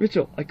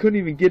 Mitchell, I couldn't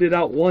even get it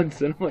out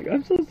once, and I'm like,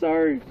 I'm so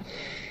sorry.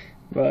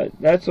 But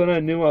that's when I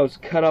knew I was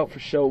cut out for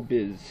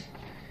showbiz.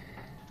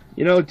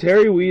 You know,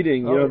 Terry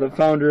Weeding, the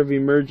founder of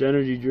Emerge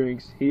Energy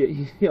Drinks,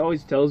 he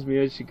always tells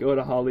me I should go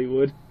to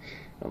Hollywood.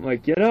 I'm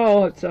like,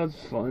 it sounds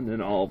fun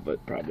and all,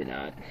 but probably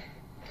not.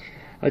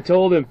 I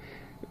told him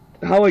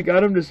how I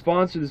got him to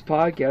sponsor this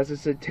podcast. I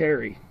said,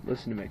 Terry,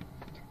 listen to me.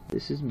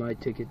 This is my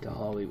ticket to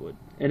Hollywood.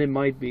 And it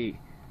might be,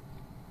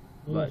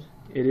 but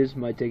it is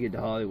my ticket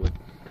to Hollywood.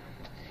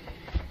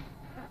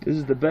 This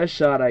is the best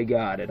shot I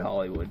got at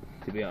Hollywood,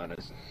 to be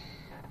honest.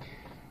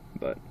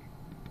 But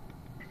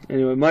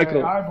anyway,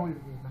 Michael. Hey, I believe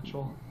in you,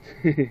 Mitchell.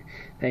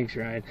 Thanks,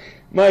 Ryan.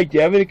 Mike, do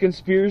you have any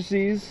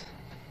conspiracies?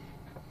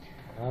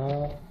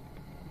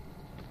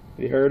 Have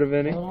you heard of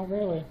any? No, not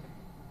really.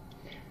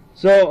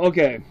 So,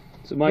 okay.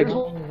 So, Here's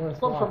Michael.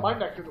 one from my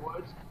neck of the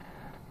woods.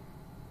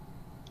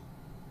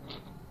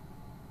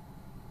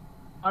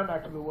 My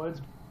neck of the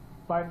woods.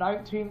 By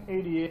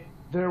 1988,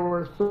 there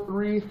were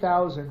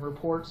 3,000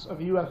 reports of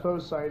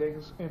UFO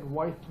sightings in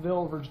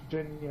Whiteville,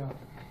 Virginia.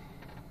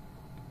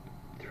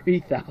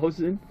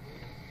 3,000?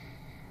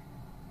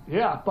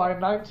 Yeah, by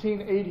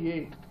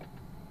 1988.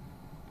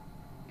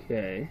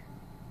 Okay.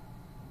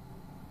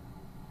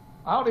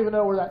 I don't even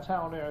know where that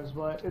town is,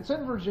 but it's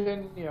in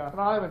Virginia, and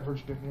I'm in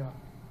Virginia.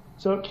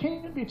 So it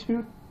can't be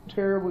too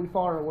terribly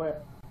far away.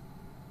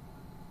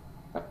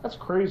 That's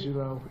crazy,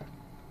 though.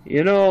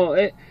 You know,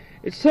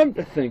 it's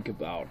something to think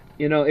about.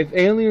 You know, if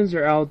aliens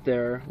are out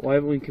there, why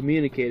haven't we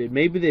communicated?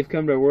 Maybe they've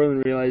come to our world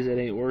and realized it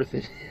ain't worth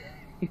it.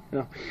 You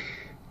know,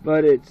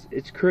 but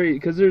it's crazy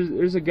because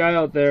there's a guy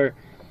out there,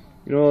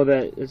 you know,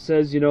 that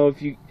says, you know,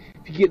 if you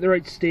get in the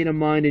right state of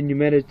mind and you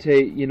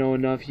meditate, you know,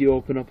 enough, you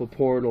open up a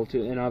portal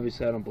to. And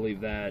obviously, I don't believe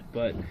that,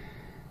 but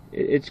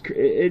it's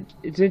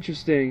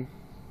interesting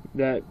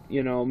that,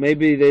 you know,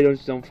 maybe they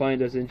just don't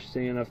find us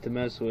interesting enough to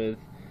mess with,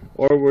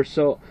 or we're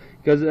so.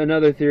 Because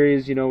another theory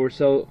is, you know, we're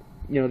so,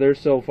 you know, they're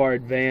so far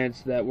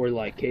advanced that we're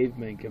like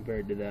cavemen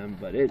compared to them.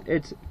 But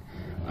it's,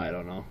 I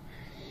don't know.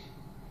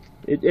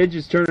 It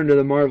just turned into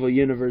the Marvel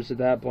universe at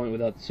that point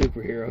without the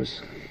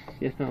superheroes.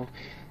 You know,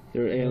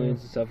 there are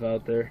aliens and stuff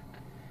out there.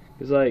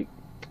 It's like,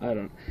 I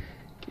don't,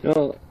 you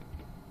know,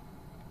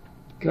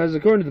 because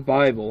according to the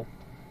Bible,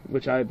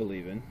 which I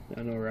believe in,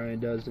 I know Ryan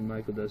does and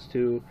Michael does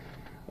too.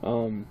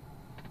 You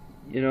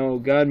know,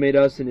 God made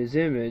us in His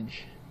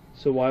image,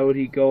 so why would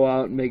He go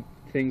out and make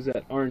things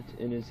that aren't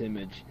in His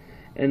image?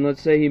 And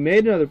let's say He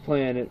made another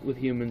planet with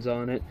humans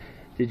on it.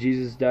 Did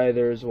Jesus die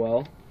there as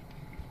well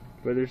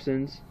for their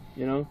sins?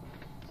 You know,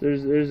 so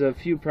there's a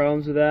few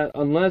problems with that.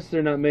 Unless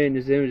they're not made in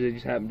His image, they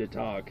just happen to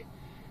talk.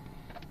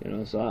 You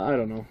know, so I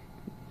don't know.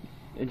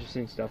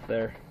 Interesting stuff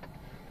there.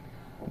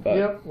 But,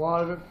 yep, a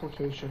lot of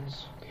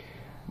implications.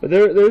 But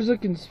there's a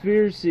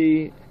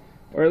conspiracy,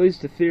 or at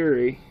least a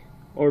theory,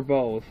 or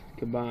both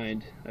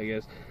combined, I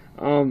guess.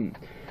 And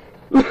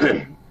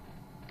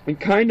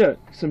kind of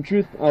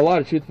a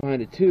lot of truth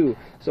behind it too.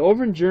 So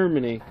over in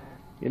Germany,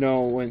 you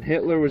know, when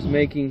Hitler was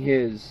making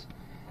his,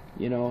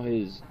 you know,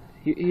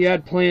 he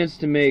had plans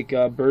to make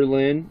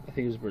Berlin, I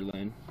think it was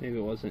Berlin, maybe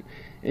it wasn't,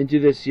 into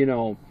this, you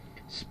know,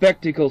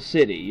 spectacle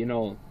city, you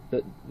know,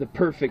 the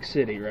perfect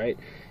city, right?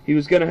 He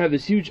was going to have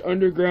this huge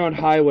underground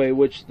highway,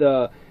 which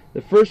the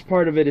first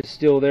part of it is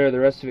still there. The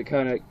rest of it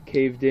kind of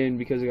caved in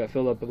because it got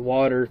filled up with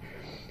water.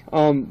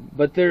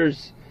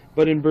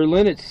 But in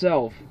Berlin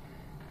itself,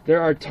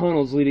 there are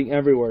tunnels leading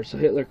everywhere, so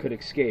Hitler could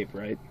escape,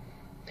 right?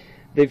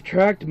 They've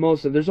tracked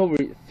there's over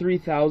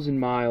 3,000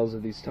 miles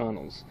of these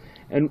tunnels,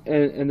 and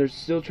they're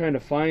still trying to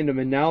find them,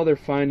 and now they're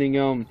finding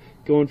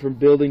going from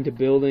building to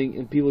building,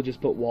 and people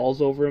just put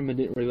walls over them and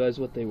didn't realize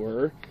what they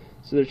were.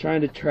 So they're trying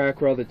to track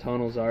where all the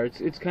tunnels are.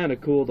 It's kind of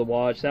cool to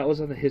watch. That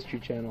was on the History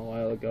Channel a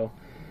while ago.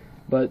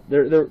 But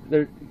they're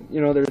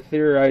you know, they're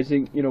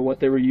theorizing, you know, what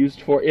they were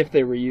used for, if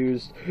they were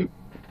used,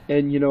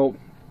 and, you know,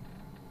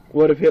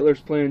 what if Hitler's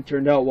plan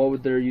turned out, what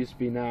would their use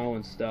be now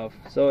and stuff.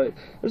 So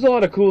there's a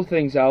lot of cool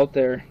things out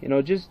there. You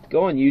know, just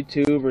go on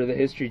YouTube or the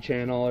History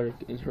Channel, or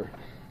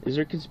is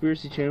there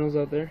conspiracy channels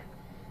out there?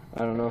 I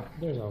don't know.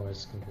 There's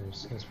always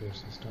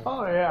conspiracy stuff.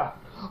 Oh, yeah.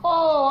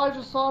 Oh, I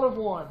just thought of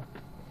one.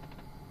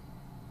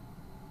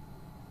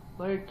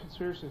 Like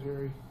conspiracy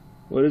theory.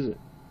 What is it?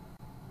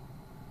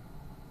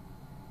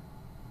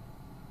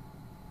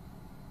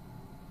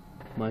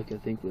 Mike, I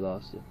think we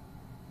lost it.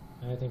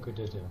 I think we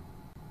did too.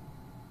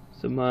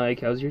 So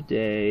Mike, how's your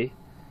day?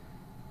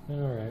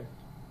 Alright.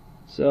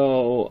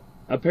 So,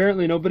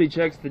 apparently nobody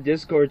checks the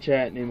Discord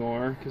chat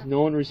anymore, because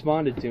no one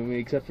responded to me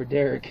except for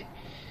Derek.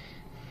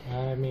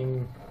 I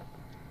mean,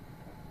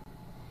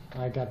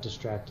 I got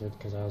distracted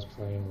because I was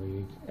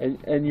playing League.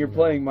 And you're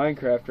playing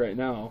Minecraft right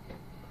now.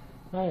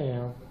 I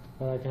am,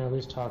 but I can at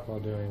least talk while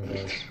doing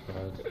this. But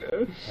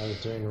I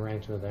was doing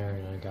ranked with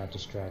Aaron and I got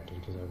distracted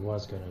because I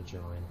was going to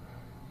join.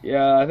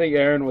 Yeah, I think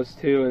Aaron was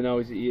too, and now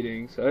he's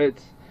eating, so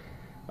it's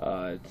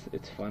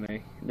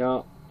funny.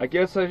 Now, I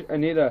guess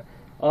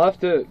I'll have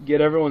to get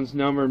everyone's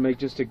number and make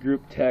just a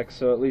group text,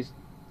 so at least,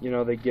 you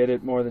know, they get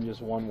it more than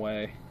just one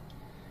way.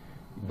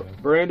 Yeah.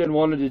 Brandon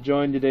wanted to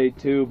join today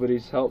too, but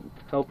he's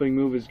helping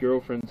move his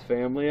girlfriend's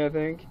family, I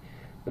think.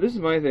 But this is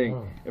my thing.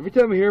 Oh. Every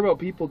time I hear about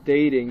people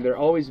dating, they're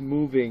always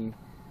moving,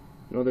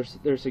 you know,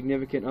 their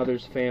significant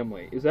other's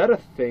family. Is that a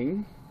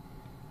thing?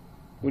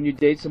 When you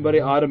date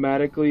somebody,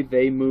 automatically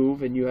they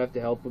move and you have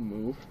to help them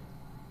move?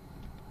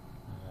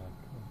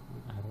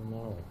 I don't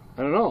know.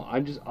 I don't know.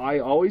 I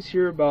always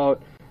hear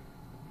about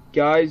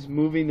guys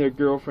moving their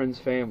girlfriends'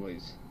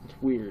 families. It's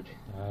weird.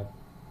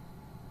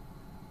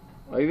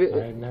 I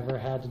never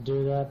had to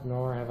do that,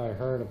 nor have I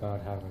heard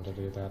about having to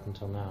do that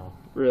until now.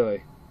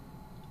 Really?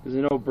 Because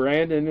I know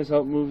Brandon has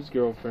helped move his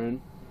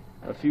girlfriend.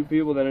 A few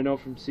people that I know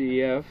from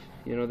CEF,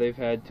 you know, they've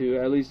had to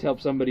at least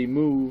help somebody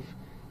move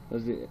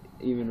as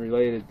even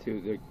related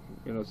to their,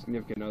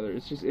 significant other.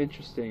 It's just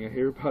interesting. I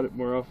hear about it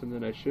more often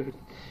than I should.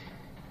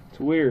 It's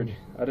weird.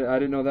 I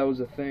didn't know that was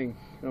a thing.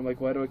 And I'm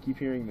like, why do I keep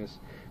hearing this?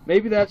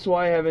 Maybe that's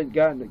why I haven't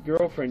gotten a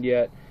girlfriend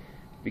yet,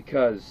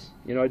 because,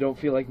 I don't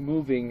feel like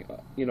moving,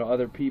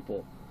 other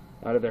people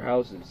out of their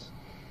houses.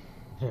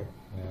 Yeah.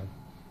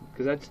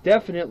 Because that's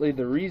definitely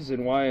the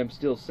reason why I'm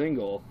still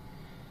single.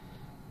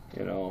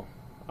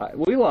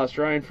 We lost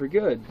Ryan for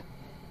good.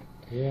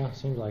 Yeah,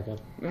 seems like it.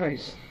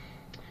 Nice.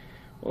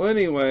 Well,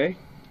 anyway,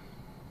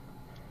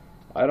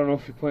 I don't know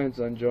if he plans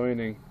on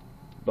joining,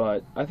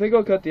 but I think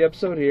I'll cut the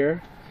episode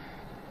here.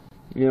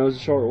 It was a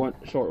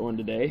short one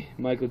today.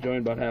 Michael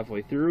joined about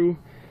halfway through.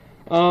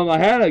 I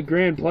had a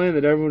grand plan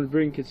that everyone would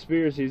bring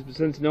conspiracies, but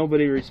since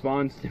nobody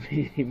responds to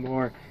me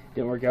anymore, it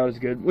didn't work out as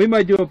good. We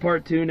might do a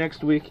part 2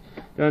 next week.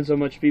 Not so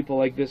much people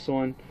like this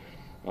one.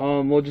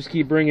 We'll just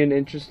keep bringing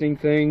interesting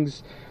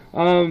things.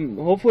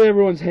 Hopefully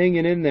everyone's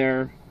hanging in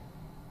there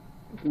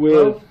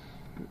with...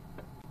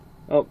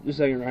 Oh, just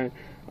a second, Ryan.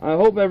 I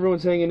hope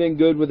everyone's hanging in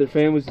good with their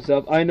families and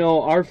stuff. I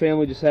know our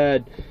family just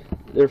had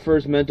their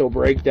first mental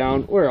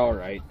breakdown. We're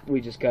alright.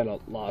 We just kind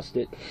of lost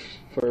it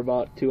for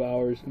about 2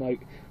 hours.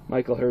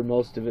 Michael heard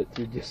most of it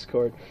through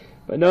Discord.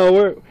 But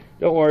no,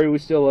 don't worry, we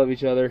still love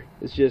each other.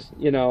 It's just,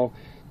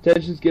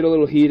 tensions get a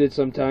little heated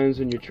sometimes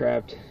when you're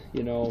trapped,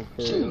 for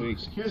a week.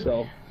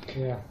 So,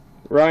 yeah.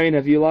 Ryan,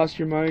 have you lost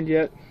your mind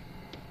yet?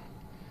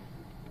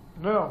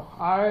 No,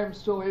 I am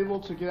still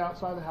able to get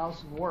outside the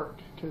house and work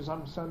because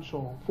I'm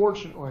essential,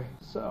 fortunately.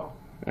 So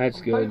That's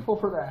I'm good. thankful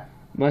for that.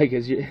 Mike,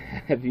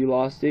 have you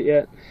lost it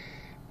yet?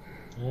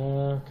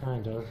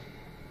 Kind of.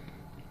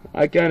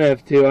 I kind of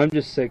have too. I'm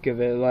just sick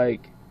of it.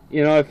 Like,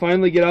 I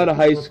finally get out of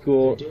high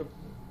school,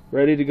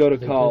 ready to go to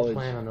college. They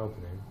plan on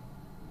opening.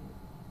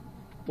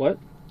 What?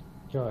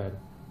 Go ahead.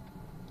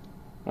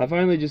 I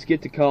finally just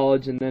get to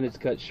college and then it's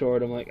cut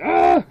short. I'm like,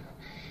 ah!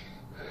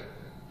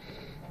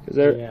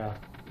 Yeah.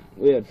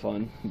 We had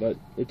fun, but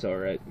it's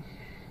alright.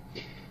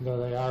 Though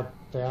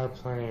they are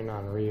planning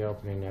on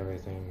reopening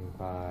everything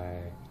by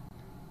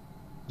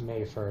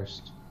May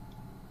 1st.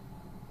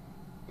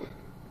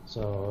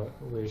 So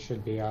we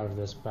should be out of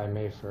this by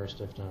May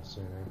 1st, if not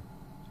sooner.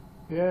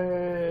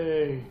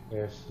 Yay!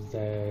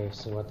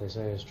 So what they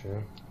say is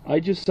true. I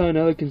just saw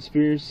another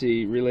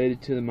conspiracy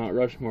related to the Mount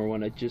Rushmore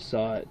one. I just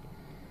saw it.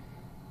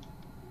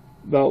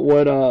 About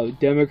what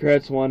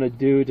Democrats want to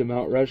do to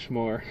Mount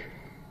Rushmore.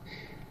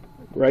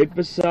 Right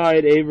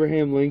beside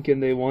Abraham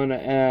Lincoln, they want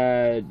to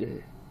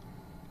add,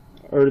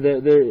 or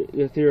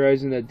they're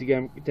theorizing that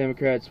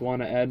Democrats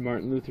want to add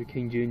Martin Luther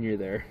King Jr.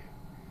 there.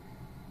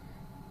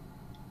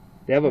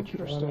 They have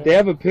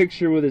a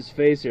picture with his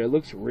face there. It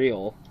looks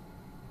real,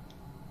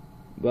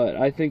 but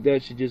I think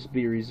that should just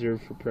be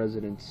reserved for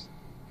presidents.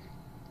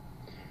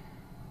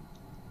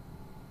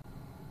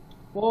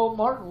 Well,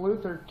 Martin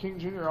Luther King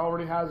Jr.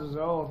 already has his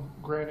own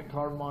granite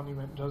carved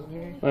monument, doesn't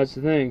he? That's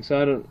the thing. So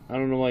I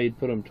don't know why you'd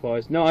put him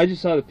twice. No, I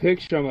just saw the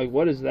picture. I'm like,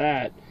 what is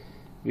that?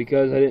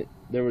 Because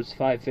there was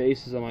 5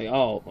 faces. I'm like,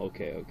 oh,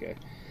 okay.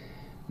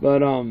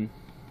 But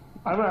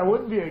I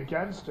wouldn't be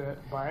against it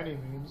by any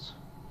means.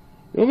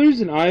 The only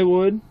reason I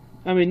would,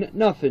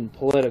 nothing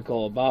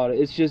political about it.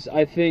 It's just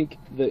I think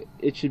that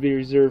it should be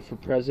reserved for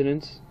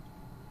presidents.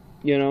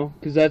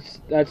 Because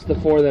that's the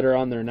 4 that are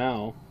on there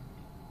now.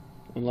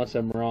 Unless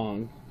I'm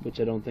wrong, which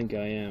I don't think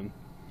I am.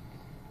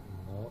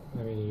 Well,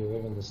 you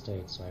live in the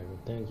States, so I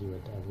would think you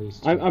would at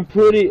least... I'm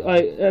pretty,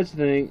 that's the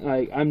thing,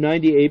 I'm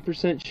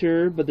 98%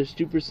 sure, but there's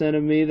 2%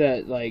 of me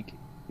that,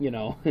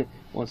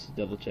 wants to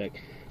double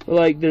check.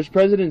 But, there's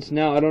presidents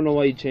now, I don't know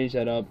why you change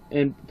that up.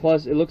 And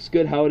plus, it looks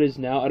good how it is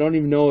now. I don't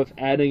even know if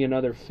adding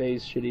another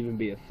face should even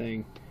be a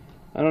thing.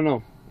 I don't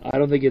know. I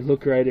don't think it'd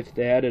look right if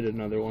they added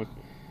another one.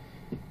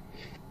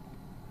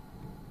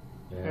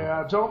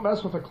 Yeah, don't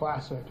mess with a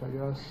classic, I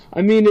guess.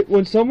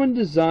 When someone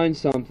designs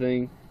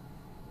something,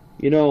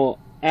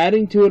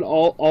 adding to it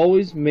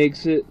always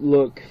makes it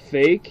look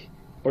fake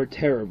or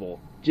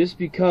terrible. Just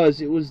because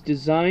it was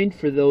designed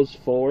for those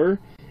 4,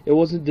 it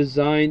wasn't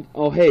designed,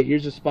 oh hey,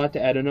 here's a spot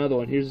to add another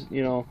one. Here's,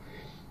 it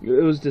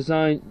was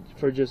designed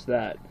for just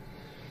that.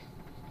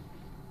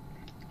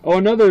 Oh,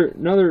 another,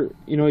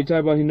 you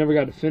talk about he never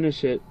got to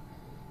finish it.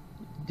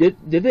 Did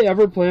they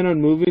ever plan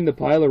on moving the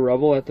pile of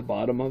rubble at the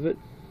bottom of it?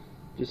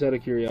 Just out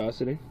of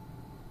curiosity.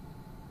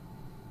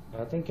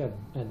 I think at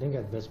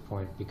this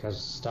point,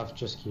 because stuff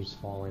just keeps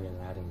falling and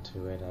adding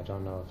to it, I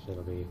don't know if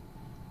it'll be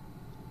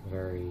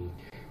very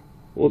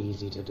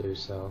easy to do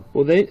so.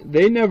 Well,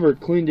 they never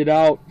cleaned it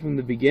out from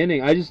the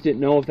beginning. I just didn't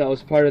know if that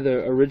was part of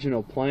the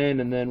original plan,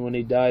 and then when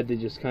he died, they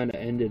just kind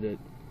of ended it.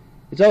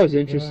 It's always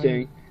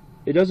interesting. Yeah.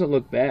 It doesn't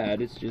look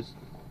bad. It's just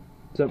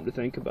something to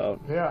think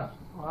about. Yeah,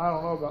 I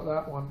don't know about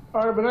that one.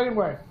 All right, but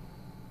anyway.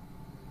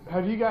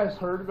 Have you guys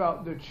heard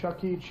about the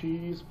Chuck E.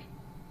 Cheese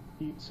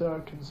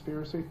pizza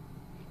conspiracy?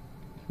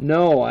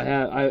 No, I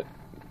have.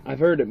 I've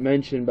heard it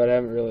mentioned, but I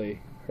haven't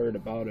really heard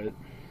about it.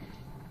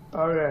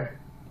 Okay.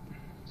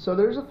 So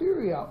there's a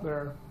theory out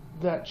there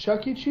that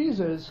Chuck E.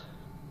 Cheese's,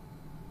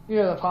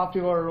 the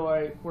popular,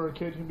 where a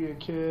kid can be a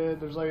kid,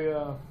 there's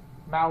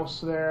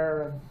mouse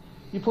there, and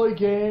you play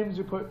games.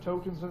 You put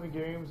tokens in the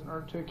games and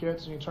earn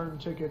tickets, and you turn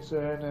the tickets in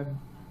and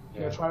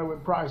try to win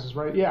prizes,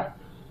 right? Yeah.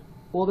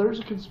 Well, there's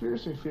a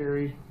conspiracy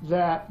theory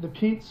that the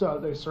pizza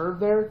they serve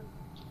there,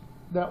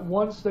 that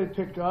once they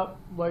pick up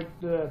like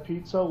the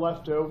pizza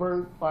left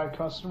over by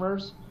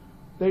customers,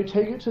 they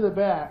take it to the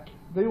back.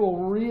 They will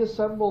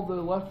reassemble the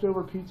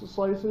leftover pizza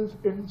slices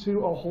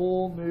into a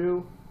whole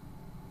new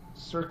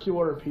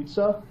circular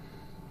pizza,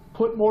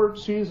 put more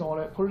cheese on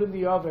it, put it in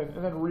the oven,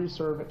 and then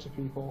reserve it to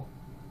people.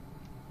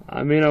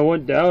 I mean, I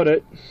wouldn't doubt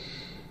it.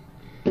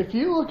 If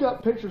you look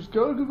up pictures,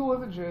 go to Google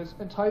Images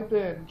and type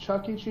in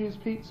Chuck E. Cheese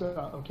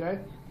pizza, okay?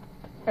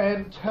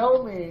 And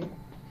tell me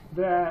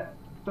that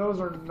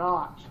those are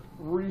not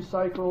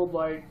recycled,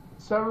 like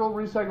several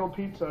recycled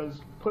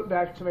pizzas put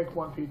back to make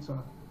one pizza.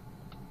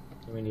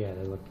 I mean, yeah,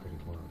 they look pretty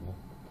horrible.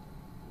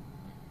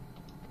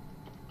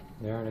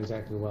 They aren't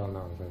exactly well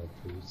known for the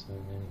pizza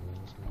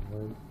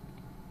anyways.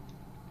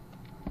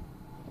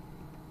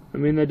 I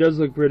mean, that does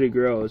look pretty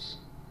gross.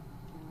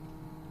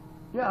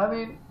 Yeah, I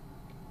mean,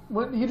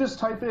 when you just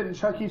type in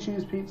Chuck E.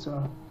 Cheese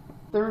pizza,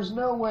 there's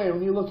no way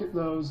when you look at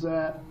those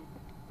that...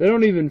 They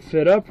don't even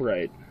fit up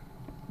right.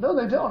 No,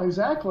 they don't,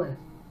 exactly.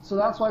 So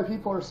that's why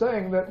people are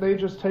saying that they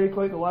just take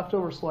like the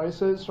leftover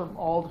slices from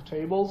all the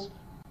tables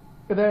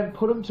and then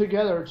put them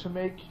together to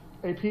make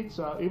a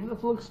pizza, even if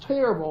it looks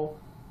terrible,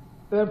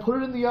 and then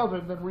put it in the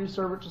oven, then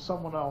reserve it to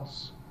someone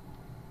else.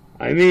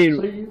 I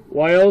mean,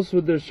 why else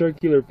would their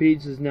circular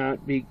pizzas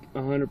not be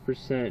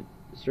 100%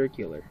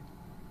 circular?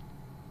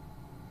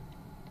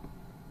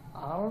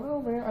 I don't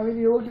know, man. I mean,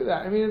 you look at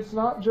that. I mean, it's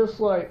not just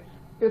like,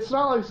 it's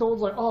not like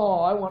someone's like, oh,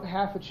 I want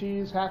half a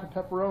cheese, half a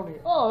pepperoni.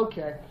 Oh,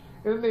 okay.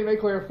 And then they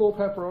make like a full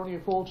pepperoni, a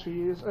full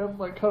cheese, and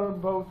like cut them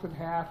both in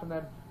half and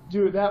then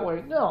do it that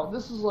way. No,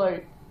 this is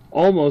like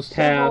almost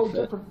half.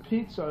 Several different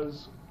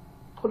pizzas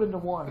put into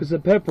one. Because the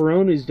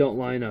pepperonis don't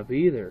line up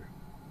either.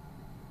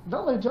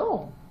 No, they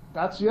don't.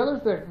 That's the other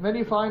thing. And then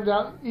you find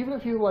out, even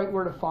if you like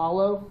were to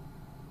follow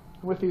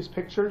with these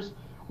pictures,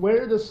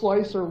 where the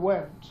slicer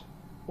went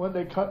when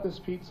they cut this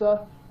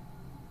pizza,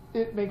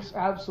 it makes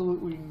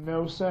absolutely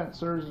no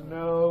sense. There's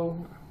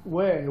no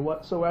way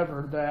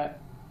whatsoever that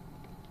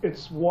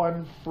it's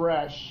one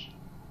fresh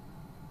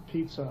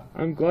pizza.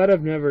 I'm glad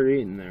I've never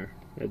eaten there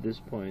at this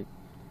point.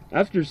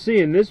 After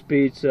seeing this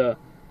pizza,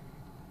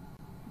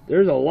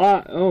 there's a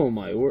lot. Oh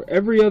my word.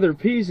 Every other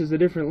piece is a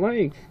different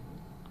length.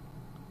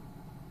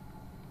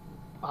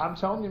 I'm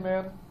telling you,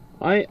 man.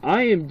 I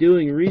am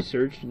doing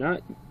research,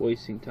 not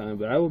wasting time,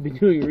 but I will be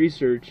doing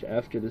research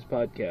after this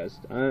podcast.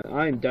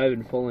 I am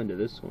diving full into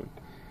this one.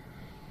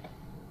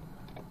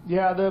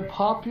 Yeah, the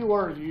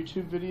popular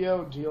YouTube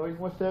video dealing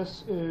with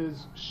this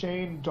is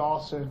Shane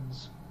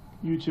Dawson's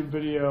YouTube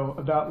video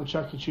about the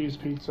Chuck E. Cheese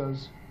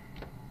pizzas.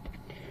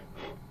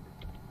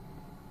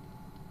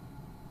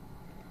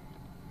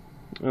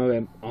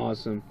 Okay,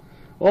 awesome.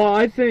 Well,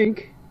 I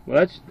think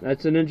that's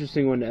an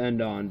interesting one to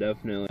end on,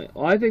 definitely.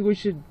 Well, I think we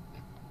should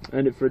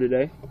end it for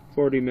today.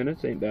 40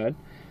 minutes ain't bad.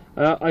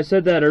 I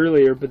said that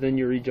earlier, but then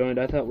you rejoined.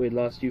 I thought we'd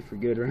lost you for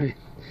good, right?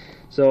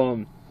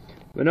 So,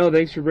 but no,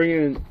 thanks for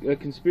bringing in a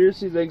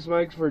conspiracy. Thanks,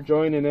 Mike, for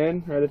joining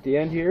in right at the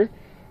end here.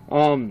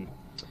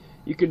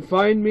 You can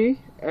find me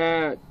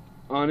on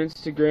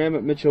Instagram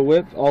at Mitchell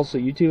Whip, also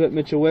YouTube at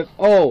Mitchell Whip.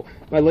 Oh,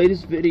 my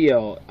latest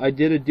video, I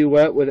did a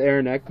duet with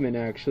Aaron Eckman,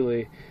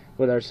 actually,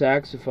 with our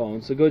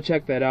saxophone, so go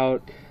check that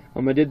out.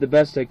 I did the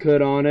best I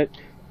could on it.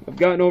 I've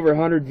gotten over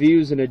 100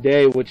 views in a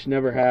day, which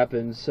never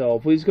happens, so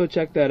please go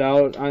check that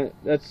out.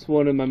 That's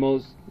one of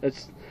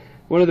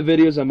the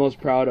videos I'm most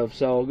proud of,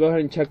 so go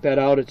ahead and check that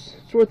out. It's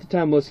worth the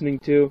time listening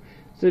to.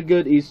 It's a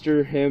good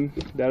Easter hymn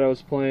that I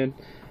was playing.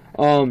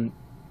 Find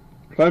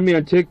me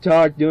on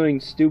TikTok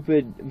doing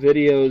stupid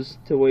videos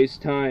to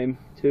waste time,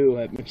 too,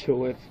 at Mitchell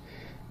Whip.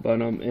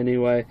 But,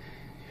 anyway,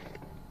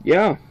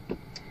 yeah,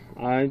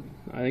 I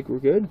think we're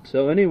good.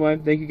 So, anyway,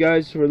 thank you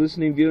guys for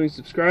listening, viewing,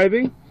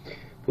 subscribing.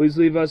 Please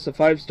leave us a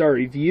 5-star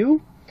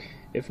review.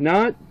 If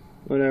not,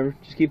 whatever,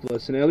 just keep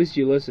listening. At least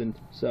you listened.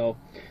 So,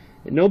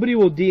 and nobody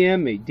will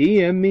DM me.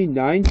 DM me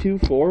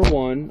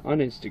 9241 on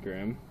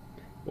Instagram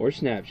or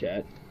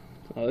Snapchat.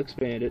 I'll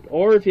expand it.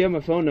 Or if you have my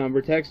phone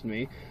number, text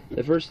me.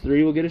 The first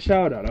 3 will get a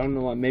shout out. I don't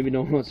know why. Maybe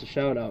no one wants a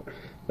shout out.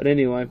 But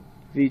anyway,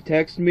 if you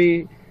text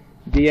me,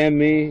 DM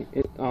me,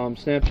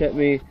 Snapchat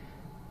me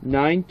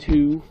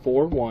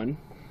 9241,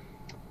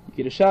 you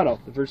get a shout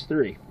out. The first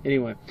 3.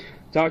 Anyway.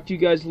 Talk to you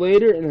guys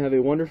later and have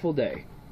a wonderful day.